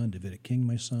 my son, Davidic king,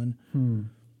 my son.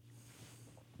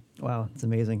 Wow, it's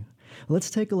amazing.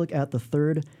 Let's take a look at the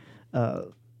third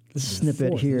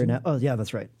snippet 4th, here now. Oh, yeah,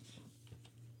 that's right.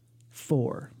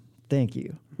 4. Thank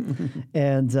you.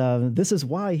 And this is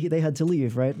why they had to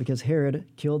leave, right? Because Herod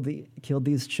killed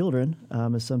these children,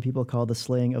 as some people call the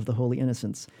slaying of the holy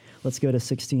innocents. Let's go to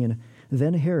 16.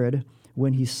 Then Herod,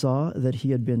 when he saw that he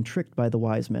had been tricked by the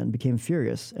wise men, became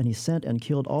furious, and he sent and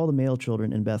killed all the male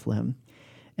children in Bethlehem.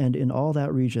 And in all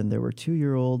that region there were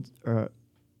 2-year-old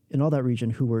in all that region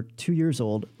who were 2 years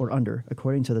old or under,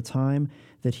 according to the time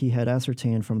that he had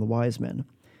ascertained from the wise men.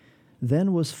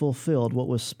 Then was fulfilled what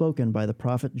was spoken by the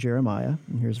prophet Jeremiah.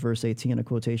 And here's verse 18, a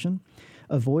quotation.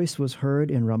 A voice was heard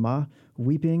in Ramah,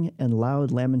 weeping and loud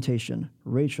lamentation,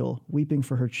 Rachel weeping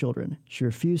for her children. She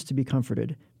refused to be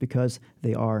comforted because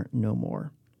they are no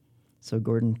more. So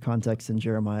Gordon, context in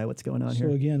Jeremiah, what's going on here?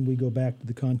 So again, we go back to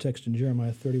the context in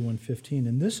Jeremiah 31:15,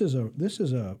 and this is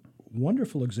a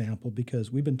wonderful example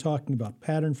because we've been talking about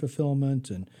pattern fulfillment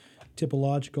and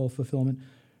typological fulfillment.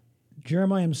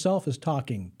 Jeremiah himself is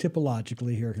talking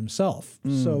typologically here himself.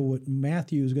 So what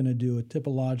Matthew is going to do, a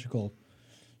typological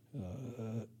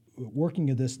working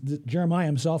of this, Jeremiah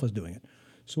himself is doing it.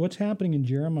 So what's happening in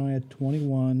Jeremiah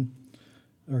 29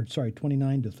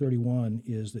 to 31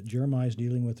 is that Jeremiah is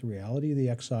dealing with the reality of the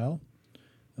exile.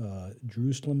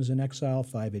 Jerusalem is in exile,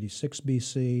 586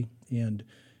 BC, and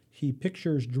he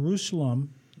pictures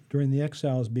Jerusalem during the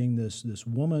exile as being this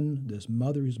woman, this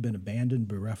mother who's been abandoned,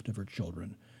 bereft of her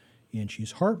children. And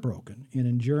she's heartbroken. And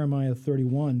in Jeremiah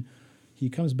 31, he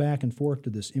comes back and forth to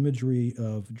this imagery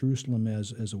of Jerusalem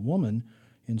as a woman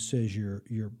and says,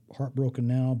 you're heartbroken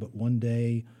now, but one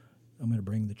day I'm going to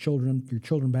bring your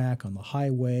children back on the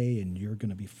highway, and you're going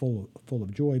to be full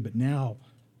of joy. But now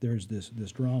there's this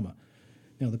drama.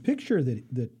 Now the picture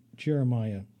that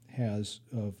Jeremiah has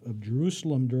of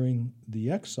Jerusalem during the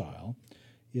exile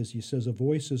is he says, a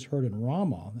voice is heard in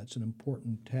Ramah. That's an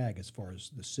important tag as far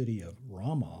as the city of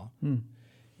Ramah.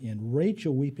 And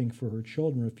Rachel weeping for her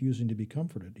children, refusing to be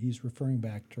comforted. He's referring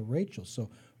back to Rachel. So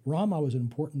Ramah was an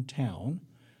important town,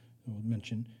 I'll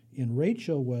mention, and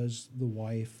Rachel was the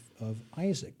wife of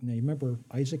Isaac. Now, you remember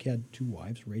Isaac had two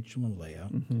wives, Rachel and Leah.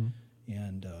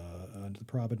 And under the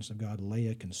providence of God,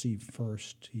 Leah conceived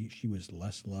first. She was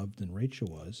less loved than Rachel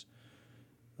was.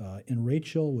 And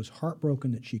Rachel was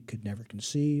heartbroken that she could never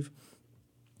conceive.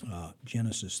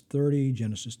 Genesis 30,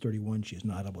 Genesis 31, she's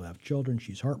not able to have children.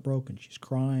 She's heartbroken. She's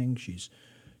crying.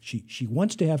 She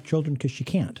wants to have children because she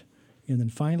can't. And then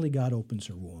finally God opens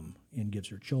her womb and gives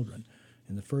her children.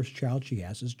 And the first child she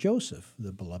has is Joseph,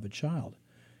 the beloved child.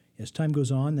 As time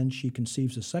goes on, then she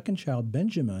conceives a second child,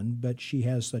 Benjamin, but she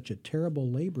has such a terrible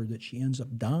labor that she ends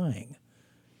up dying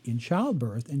in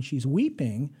childbirth, and she's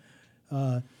weeping,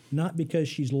 not because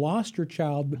she's lost her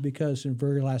child, but because in her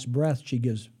very last breath she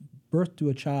gives birth to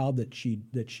a child that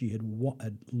she had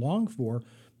longed for.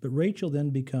 But Rachel then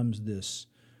becomes this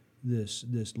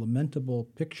lamentable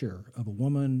picture of a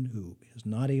woman who is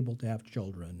not able to have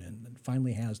children and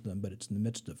finally has them, but it's in the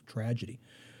midst of tragedy.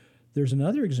 There's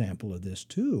another example of this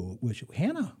too, which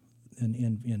Hannah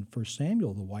in 1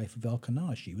 Samuel, the wife of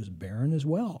Elkanah, she was barren as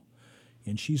well,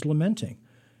 and she's lamenting.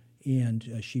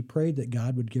 And she prayed that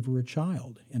God would give her a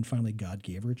child, and finally God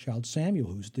gave her a child,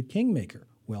 Samuel, who's the kingmaker.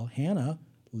 Well, Hannah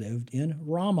lived in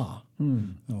Ramah,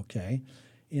 okay?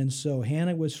 And so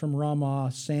Hannah was from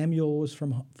Ramah, Samuel was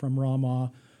from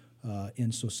Ramah,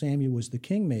 and so Samuel was the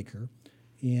kingmaker,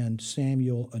 and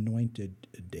Samuel anointed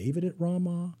David at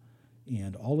Ramah,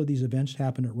 and all of these events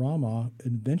happened at Ramah.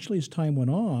 And eventually, as time went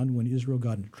on, when Israel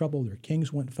got into trouble, their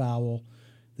kings went foul,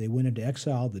 they went into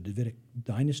exile, the Davidic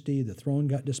dynasty, the throne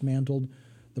got dismantled.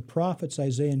 The prophets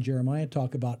Isaiah and Jeremiah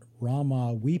talk about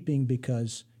Ramah weeping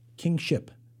because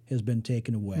kingship has been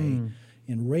taken away.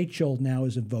 And Rachel now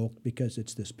is invoked because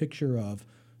it's this picture of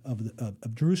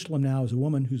Jerusalem now as a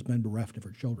woman who's been bereft of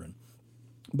her children.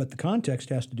 But the context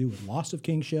has to do with loss of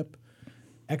kingship,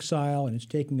 exile, and it's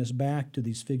taking us back to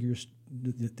these figures,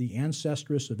 the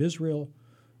ancestress of Israel,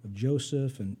 of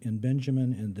Joseph and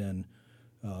Benjamin, and then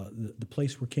the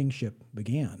place where kingship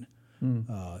began.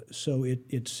 So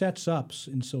it sets up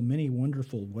in so many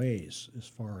wonderful ways as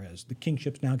far as the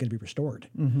kingship's now going to be restored.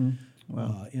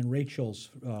 Wow. And Rachel's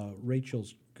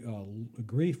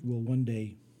grief will one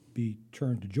day be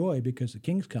turned to joy because the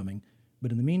king's coming.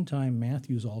 But in the meantime,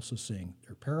 Matthew's also saying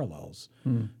there are parallels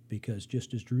because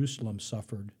just as Jerusalem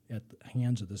suffered at the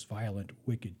hands of this violent,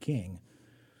 wicked king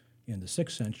in the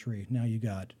 6th century, now you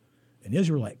got an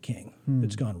Israelite king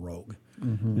that's gone rogue.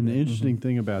 And the interesting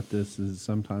thing about this is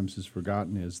sometimes is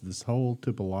forgotten is this whole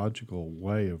typological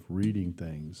way of reading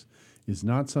things is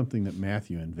not something that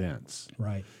Matthew invents.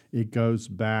 Right. It goes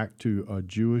back to a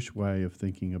Jewish way of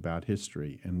thinking about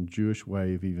history and a Jewish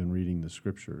way of even reading the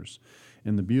scriptures.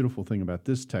 And the beautiful thing about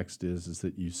this text is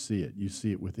that you see it. You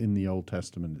see it within the Old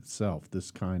Testament itself,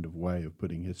 this kind of way of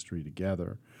putting history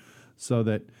together. So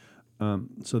that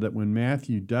when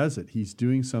Matthew does it, he's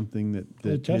doing something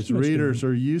that his readers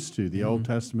are used to. The Old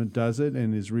Testament does it,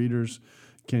 and his readers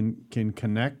can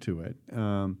connect to it.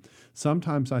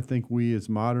 Sometimes I think we as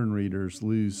modern readers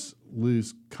lose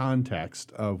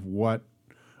context of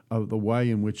the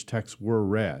way in which texts were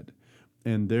read,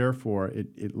 and therefore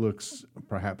it looks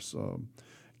perhaps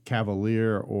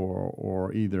cavalier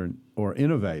or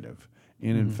innovative.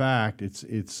 And in fact,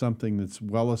 it's something that's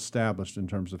well established in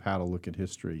terms of how to look at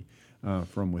history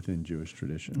from within Jewish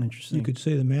tradition. Interesting. You could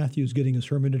say that Matthew's getting his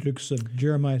hermeneutics of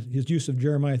Jeremiah, his use of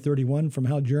Jeremiah 31 from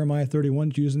how Jeremiah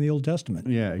 31 is used in the Old Testament.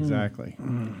 Yeah, exactly.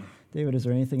 David, is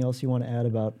there anything else you want to add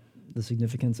about the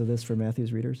significance of this for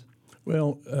Matthew's readers?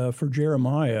 Well, for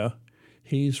Jeremiah,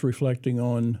 he's reflecting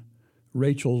on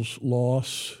Rachel's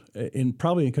loss,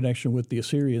 probably in connection with the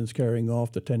Assyrians carrying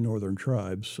off the 10 northern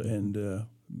tribes, and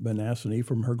Manasseh and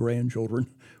Ephraim, her grandchildren,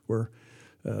 were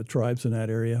tribes in that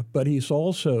area. But he's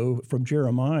also, from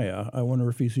Jeremiah, I wonder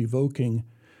if he's evoking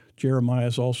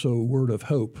Jeremiah's also a word of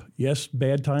hope. Yes,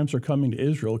 bad times are coming to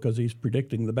Israel because he's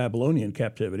predicting the Babylonian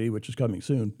captivity, which is coming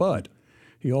soon, but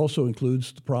he also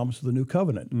includes the promise of the new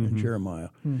covenant in Jeremiah,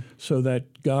 so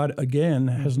that God, again,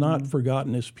 has not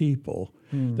forgotten his people.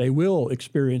 They will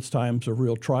experience times of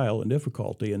real trial and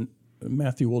difficulty, and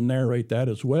Matthew will narrate that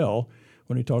as well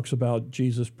when he talks about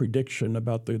Jesus' prediction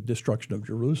about the destruction of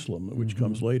Jerusalem, which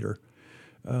comes later,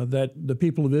 that the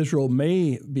people of Israel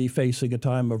may be facing a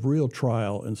time of real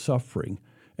trial and suffering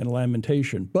and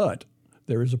lamentation, but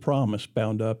there is a promise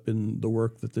bound up in the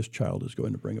work that this child is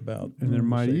going to bring about. And there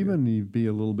might Savior. even be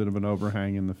a little bit of an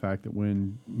overhang in the fact that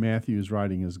when Matthew is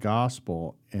writing his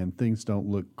gospel and things don't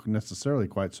look necessarily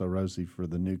quite so rosy for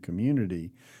the new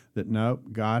community, that no,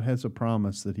 God has a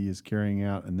promise that he is carrying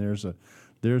out, and there's a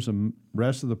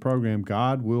rest of the program.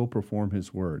 God will perform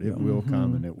his word. It will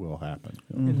come and it will happen.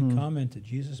 And the comment that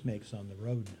Jesus makes on the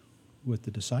road with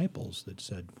the disciples that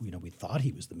said, we thought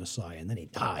he was the Messiah, and then he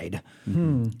died,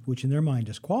 which in their mind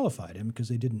disqualified him because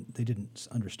they didn't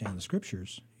understand the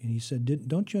Scriptures. And he said,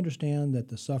 don't you understand that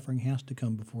the suffering has to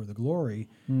come before the glory?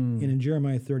 And in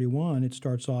Jeremiah 31, it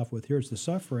starts off with, here's the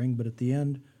suffering, but at the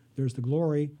end, there's the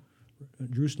glory.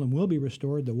 Jerusalem will be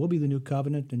restored. There will be the new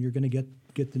covenant, and you're going to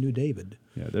get the new David.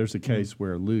 Yeah, there's a case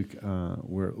where Luke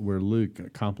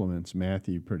compliments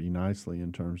Matthew pretty nicely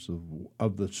in terms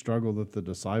of the struggle that the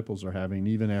disciples are having,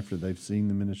 even after they've seen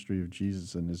the ministry of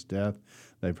Jesus and his death.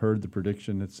 They've heard the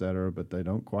prediction, etc., but they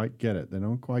don't quite get it. They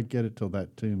don't quite get it till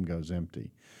that tomb goes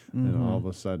empty, and all of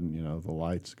a sudden, the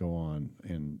lights go on,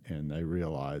 and they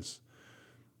realize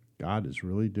God is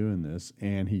really doing this,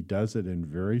 and he does it in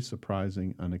very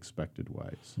surprising, unexpected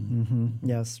ways.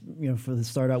 Yes, for the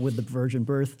start out with the virgin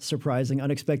birth, surprising,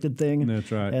 unexpected thing.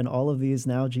 That's right. And all of these,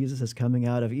 now Jesus is coming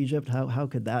out of Egypt. How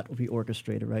could that be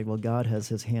orchestrated, right? Well, God has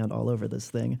his hand all over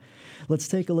this thing. Let's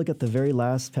take a look at the very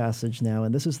last passage now,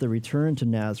 and this is the return to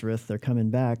Nazareth. They're coming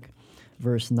back,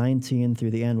 verse 19 through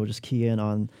the end. We'll just key in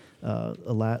on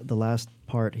the last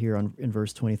part here in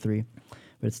verse 23.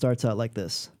 But it starts out like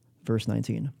this, verse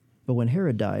 19. But when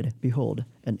Herod died, behold,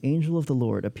 an angel of the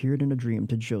Lord appeared in a dream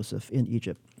to Joseph in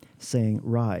Egypt, saying,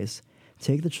 Rise,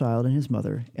 take the child and his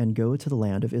mother, and go to the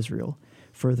land of Israel,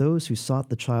 for those who sought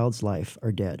the child's life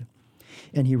are dead.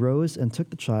 And he rose and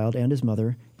took the child and his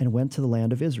mother, and went to the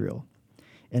land of Israel.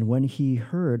 And when he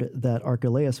heard that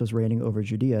Archelaus was reigning over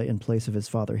Judea in place of his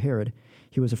father Herod,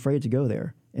 he was afraid to go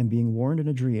there, and being warned in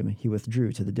a dream, he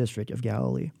withdrew to the district of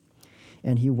Galilee.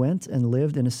 And he went and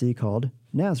lived in a city called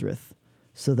Nazareth,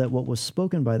 so that what was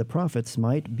spoken by the prophets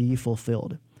might be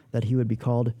fulfilled, that he would be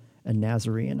called a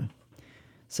Nazarene.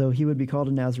 So he would be called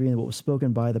a Nazarene, what was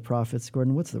spoken by the prophets.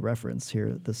 Gordon, what's the reference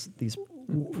here, these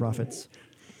prophets?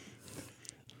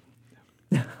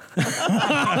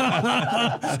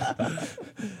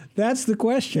 That's the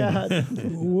question.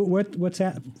 What's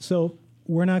happening? So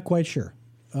we're not quite sure.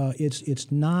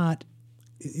 It's not,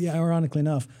 ironically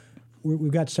enough,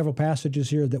 we've got several passages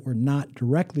here that were not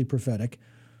directly prophetic,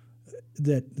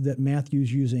 that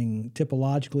Matthew's using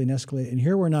typologically and escalated. And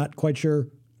here we're not quite sure.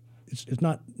 It's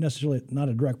not necessarily not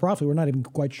a direct prophecy. We're not even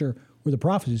quite sure where the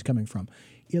prophecy is coming from.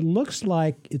 It looks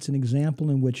like it's an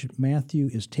example in which Matthew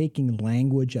is taking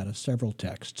language out of several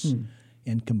texts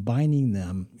and combining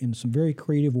them in some very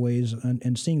creative ways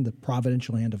and seeing the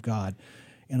providential hand of God.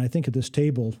 And I think at this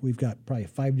table, we've got probably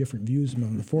 5 different views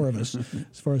among the 4 of us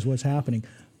as far as what's happening.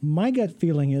 My gut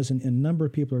feeling is, and a number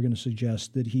of people are going to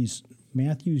suggest, that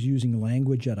Matthew's using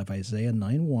language out of Isaiah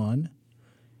 9:1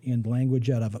 and language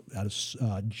out of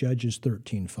Judges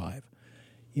 13:5.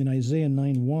 In Isaiah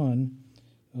 9:1,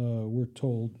 we're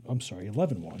told,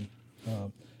 11:1,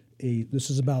 this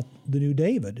is about the new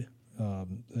David.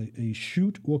 A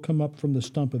shoot will come up from the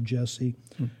stump of Jesse.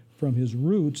 From his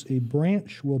roots, a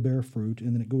branch will bear fruit.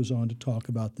 And then it goes on to talk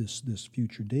about this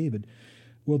future David.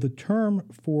 Well, the term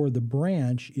for the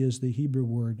branch is the Hebrew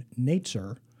word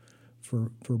netzer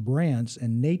for branch,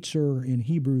 and netzer in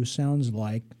Hebrew sounds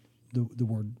like the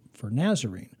word for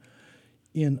Nazarene.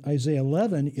 In Isaiah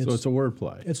 11, so it's a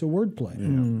wordplay. It's a wordplay.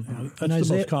 That's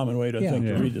the most common way to think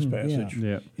to read this passage.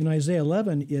 Yeah. In Isaiah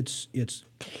 11, it's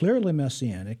clearly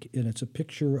messianic, and it's a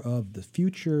picture of the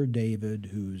future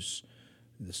David who's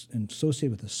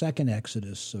associated with the second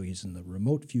Exodus, so he's in the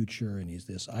remote future, and he's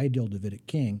this ideal Davidic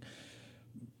king.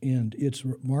 And it's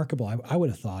remarkable. I would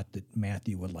have thought that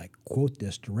Matthew would quote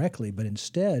this directly, but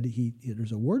instead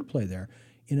there's a wordplay there,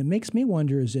 and it makes me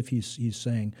wonder as if he's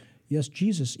saying, yes,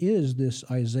 Jesus is this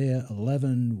Isaiah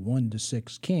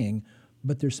 11:1-6 king,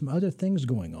 but there's some other things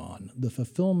going on. The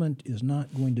fulfillment is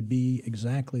not going to be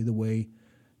exactly the way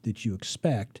that you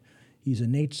expect. He's a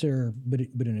netzer,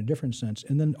 but in a different sense.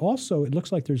 And then also, it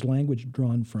looks like there's language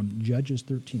drawn from Judges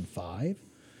 13:5,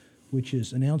 which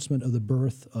is announcement of the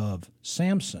birth of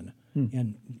Samson.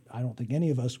 And I don't think any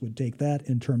of us would take that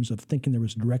in terms of thinking there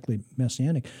was directly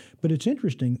messianic. But it's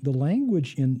interesting, the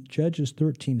language in Judges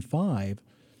 13:5,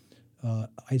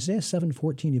 Isaiah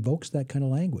 7:14 evokes that kind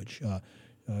of language.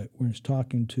 When it's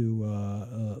talking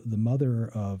to the mother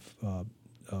of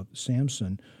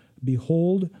Samson,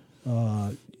 behold,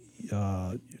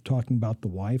 talking about the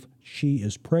wife, she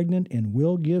is pregnant and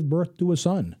will give birth to a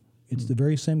son. It's the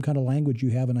very same kind of language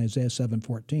you have in Isaiah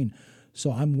 7:14.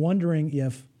 So I'm wondering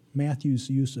if Matthew's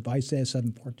use of Isaiah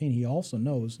 7:14, he also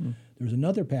knows there's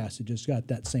another passage that's got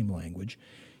that same language.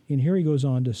 And here he goes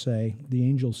on to say, the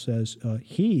angel says,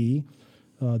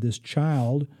 this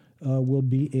child, will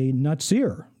be a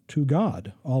Nazir to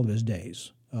God all of his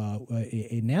days,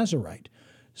 a Nazirite.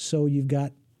 So you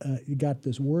got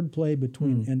this wordplay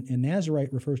between, and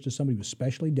Nazirite refers to somebody who's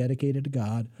specially dedicated to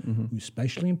God, who's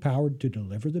specially empowered to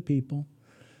deliver the people.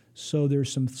 So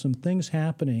there's some things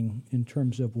happening in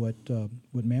terms of what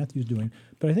Matthew's doing.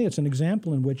 But I think it's an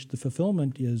example in which the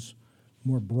fulfillment is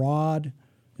more broad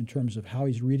in terms of how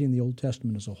he's reading the Old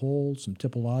Testament as a whole, some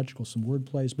typological, some word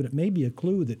plays. But it may be a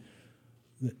clue that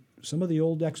some of the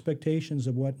old expectations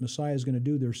of what Messiah is going to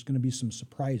do, there's going to be some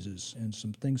surprises and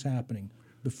some things happening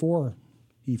before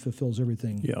he fulfills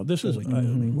everything. Yeah, this is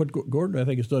what Gordon, I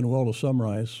think, has done well to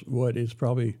summarize what is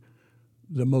probably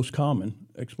the most common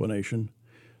explanation.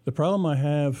 The problem I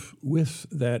have with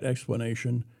that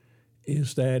explanation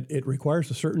is that it requires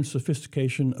a certain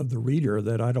sophistication of the reader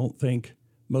that I don't think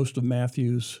most of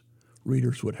Matthew's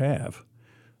readers would have.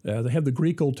 They have the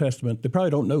Greek Old Testament. They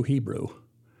probably don't know Hebrew.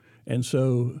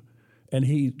 And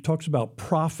he talks about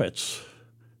prophets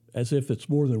as if it's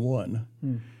more than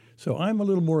one. So I'm a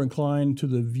little more inclined to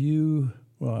the view,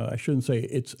 well, I shouldn't say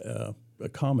it's a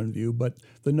common view, but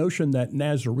the notion that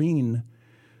Nazarene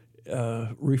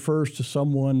refers to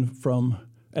someone from,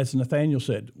 as Nathaniel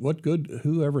said, what good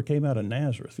whoever came out of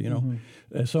Nazareth,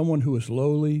 as someone who is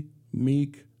lowly,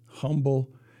 meek,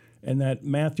 humble, and that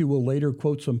Matthew will later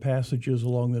quote some passages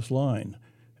along this line.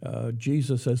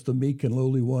 Jesus as the meek and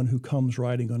lowly one who comes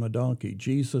riding on a donkey.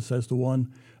 Jesus as the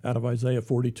one out of Isaiah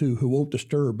 42 who won't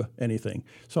disturb anything.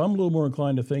 So I'm a little more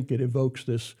inclined to think it evokes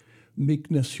this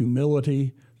meekness,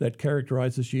 humility that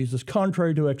characterizes Jesus,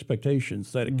 contrary to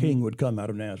expectations that a king would come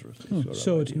out of Nazareth.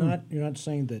 So it's not, you're not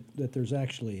saying that there's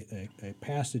actually a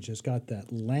passage that's got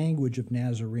that language of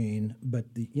Nazarene,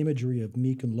 but the imagery of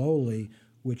meek and lowly,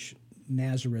 which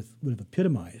Nazareth would have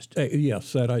epitomized.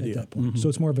 Yes, that idea. At that point. So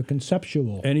it's more of a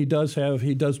conceptual. And he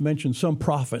does mention some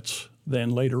prophets then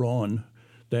later on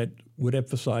that would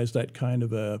emphasize that kind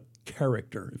of a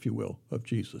character, if you will, of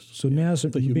Jesus. So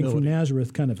being from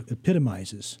Nazareth kind of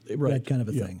epitomizes that kind of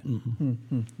a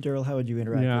thing. Daryl, how would you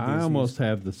interact with these? I almost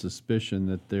have the suspicion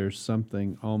that there's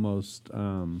something almost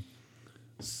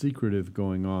secretive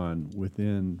going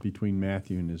on between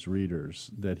Matthew and his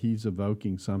readers, that he's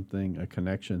evoking something, a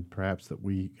connection perhaps that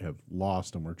we have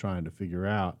lost and we're trying to figure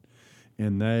out,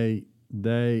 and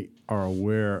they are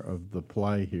aware of the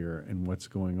play here and what's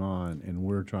going on, and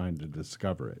we're trying to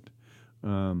discover it.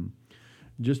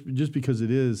 Just because it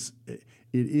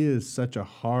is such a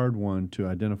hard one to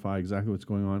identify exactly what's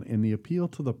going on, and the appeal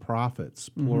to the prophets,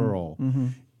 plural.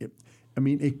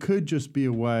 It could just be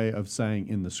a way of saying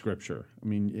in the Scripture.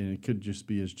 And it could just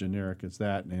be as generic as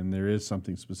that, and there is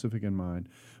something specific in mind.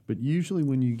 But usually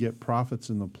when you get prophets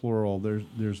in the plural,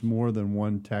 there's more than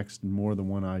one text and more than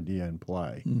one idea in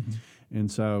play. And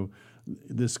so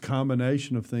this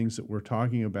combination of things that we're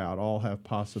talking about all have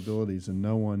possibilities and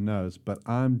no one knows. But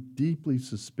I'm deeply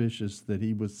suspicious that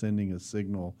he was sending a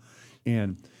signal,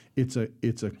 and it's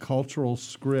a cultural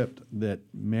script that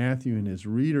Matthew and his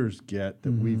readers get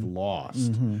that we've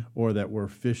lost or that we're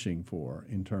fishing for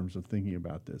in terms of thinking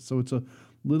about this. So it's a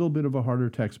little bit of a harder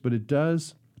text, but it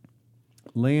does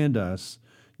land us,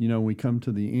 we come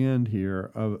to the end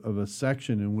here of a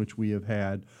section in which we have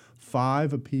had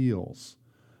 5 appeals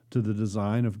to the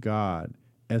design of God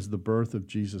as the birth of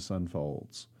Jesus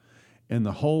unfolds. And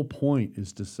the whole point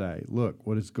is to say, look,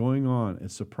 what is going on,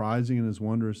 as surprising and as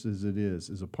wondrous as it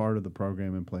is a part of the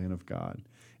program and plan of God.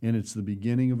 And it's the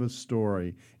beginning of a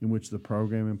story in which the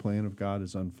program and plan of God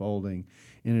is unfolding,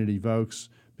 and it evokes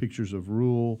pictures of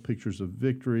rule, pictures of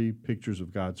victory, pictures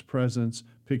of God's presence,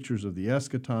 pictures of the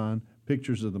eschaton,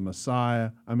 pictures of the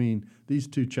Messiah. These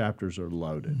 2 chapters are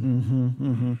loaded.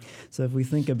 So if we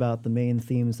think about the main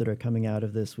themes that are coming out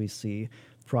of this, we see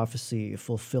prophecy,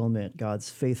 fulfillment, God's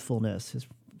faithfulness,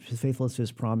 his faithfulness to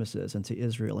his promises and to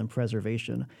Israel, and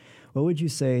preservation. What would you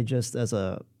say, just as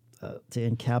to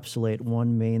encapsulate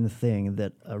one main thing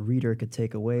that a reader could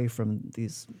take away from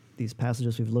these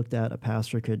passages we've looked at, a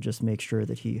pastor could just make sure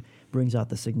that he brings out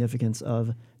the significance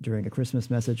of during a Christmas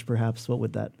message, perhaps? What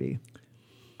would that be?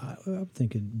 I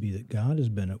think it'd be that God has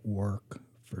been at work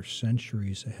for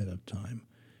centuries ahead of time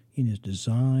in his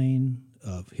design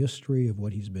of history, of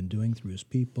what he's been doing through his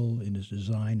people, in his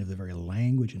design of the very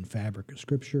language and fabric of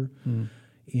Scripture,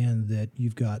 and that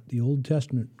you've got the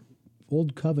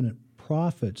Old Covenant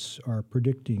prophets are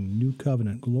predicting new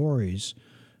covenant glories,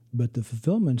 but the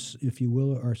fulfillments, if you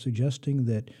will, are suggesting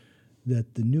that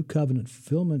that the new covenant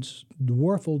fulfillments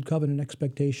dwarf old covenant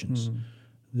expectations.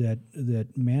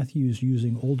 That Matthew's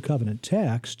using old covenant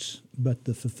texts, but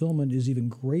the fulfillment is even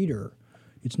greater.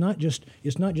 It's not just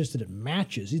that it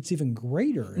matches; it's even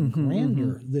greater and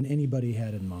grander than anybody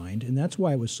had in mind, and that's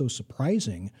why it was so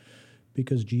surprising,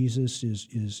 because Jesus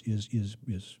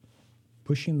is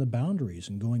pushing the boundaries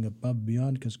and going above and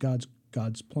beyond, because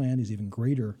God's plan is even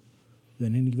greater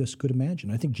than any of us could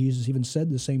imagine. I think Jesus even said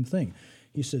the same thing.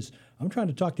 He says, I'm trying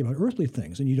to talk to you about earthly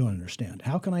things, and you don't understand.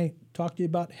 How can I talk to you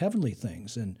about heavenly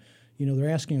things? And, they're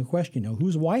asking a question,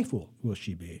 whose wife will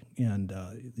she be? And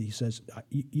he says,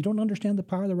 you don't understand the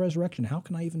power of the resurrection. How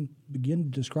can I even begin to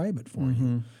describe it for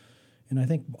you? And I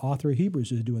think author of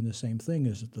Hebrews is doing the same thing,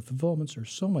 is that the fulfillments are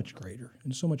so much greater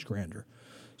and so much grander.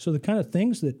 So the kind of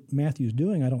things that Matthew's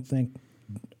doing, I don't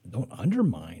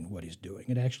undermine what he's doing.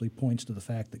 It actually points to the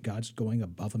fact that God's going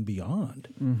above and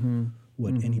beyond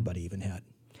what anybody even had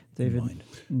David, in mind.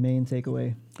 Main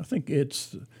takeaway? I think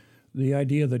it's the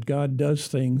idea that God does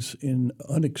things in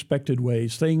unexpected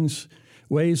ways,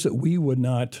 ways that we would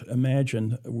not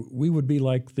imagine. We would be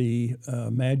like the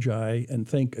Magi and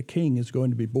think a king is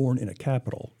going to be born in a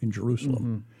capital in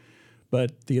Jerusalem.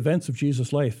 But the events of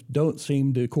Jesus' life don't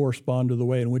seem to correspond to the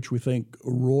way in which we think a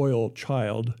royal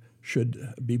child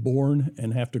should be born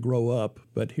and have to grow up.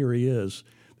 But here he is,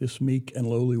 this meek and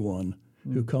lowly one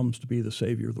who comes to be the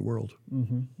Savior of the world.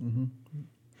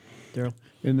 Daryl?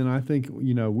 And then I think,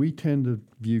 we tend to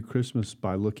view Christmas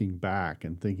by looking back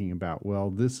and thinking about, well,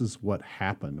 this is what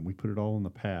happened, and we put it all in the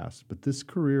past. But this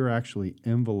career actually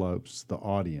envelopes the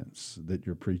audience that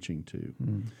you're preaching to.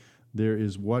 There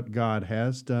is what God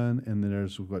has done, and then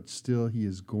there's what still he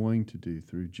is going to do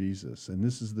through Jesus. And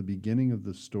this is the beginning of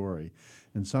the story.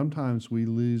 And sometimes we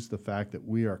lose the fact that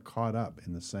we are caught up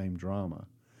in the same drama.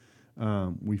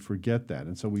 We forget that.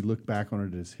 And so we look back on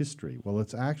it as history. Well,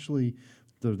 it's actually,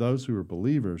 to those who are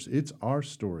believers, it's our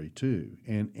story too.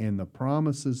 And the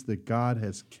promises that God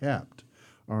has kept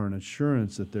are an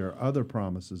assurance that there are other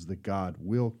promises that God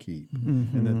will keep,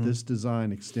 and that this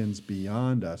design extends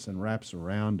beyond us and wraps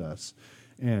around us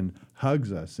and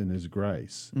hugs us in his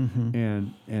grace.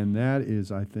 And that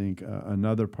is, I think,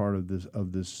 another part of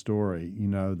this story,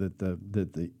 that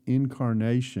the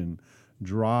incarnation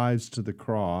drives to the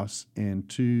cross and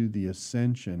to the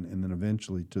ascension, and then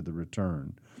eventually to the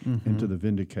return and to the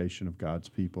vindication of God's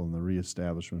people and the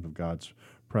reestablishment of God's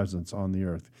presence on the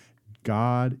earth.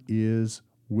 God is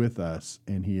with us,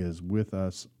 and he is with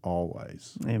us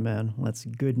always. Amen. That's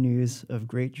good news of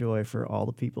great joy for all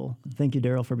the people. Thank you,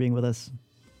 Daryl, for being with us.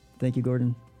 Thank you,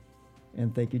 Gordon.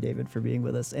 And thank you, David, for being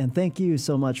with us. And thank you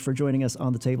so much for joining us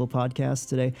on the Table podcast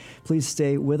today. Please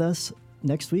stay with us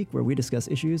next week, where we discuss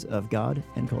issues of God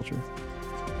and culture.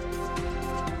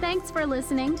 Thanks for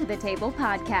listening to the Table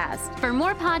Podcast. For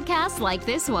more podcasts like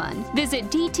this one,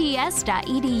 visit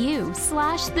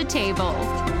dts.edu/the table.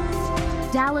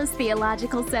 Dallas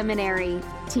Theological Seminary.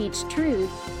 Teach truth,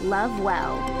 love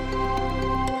well.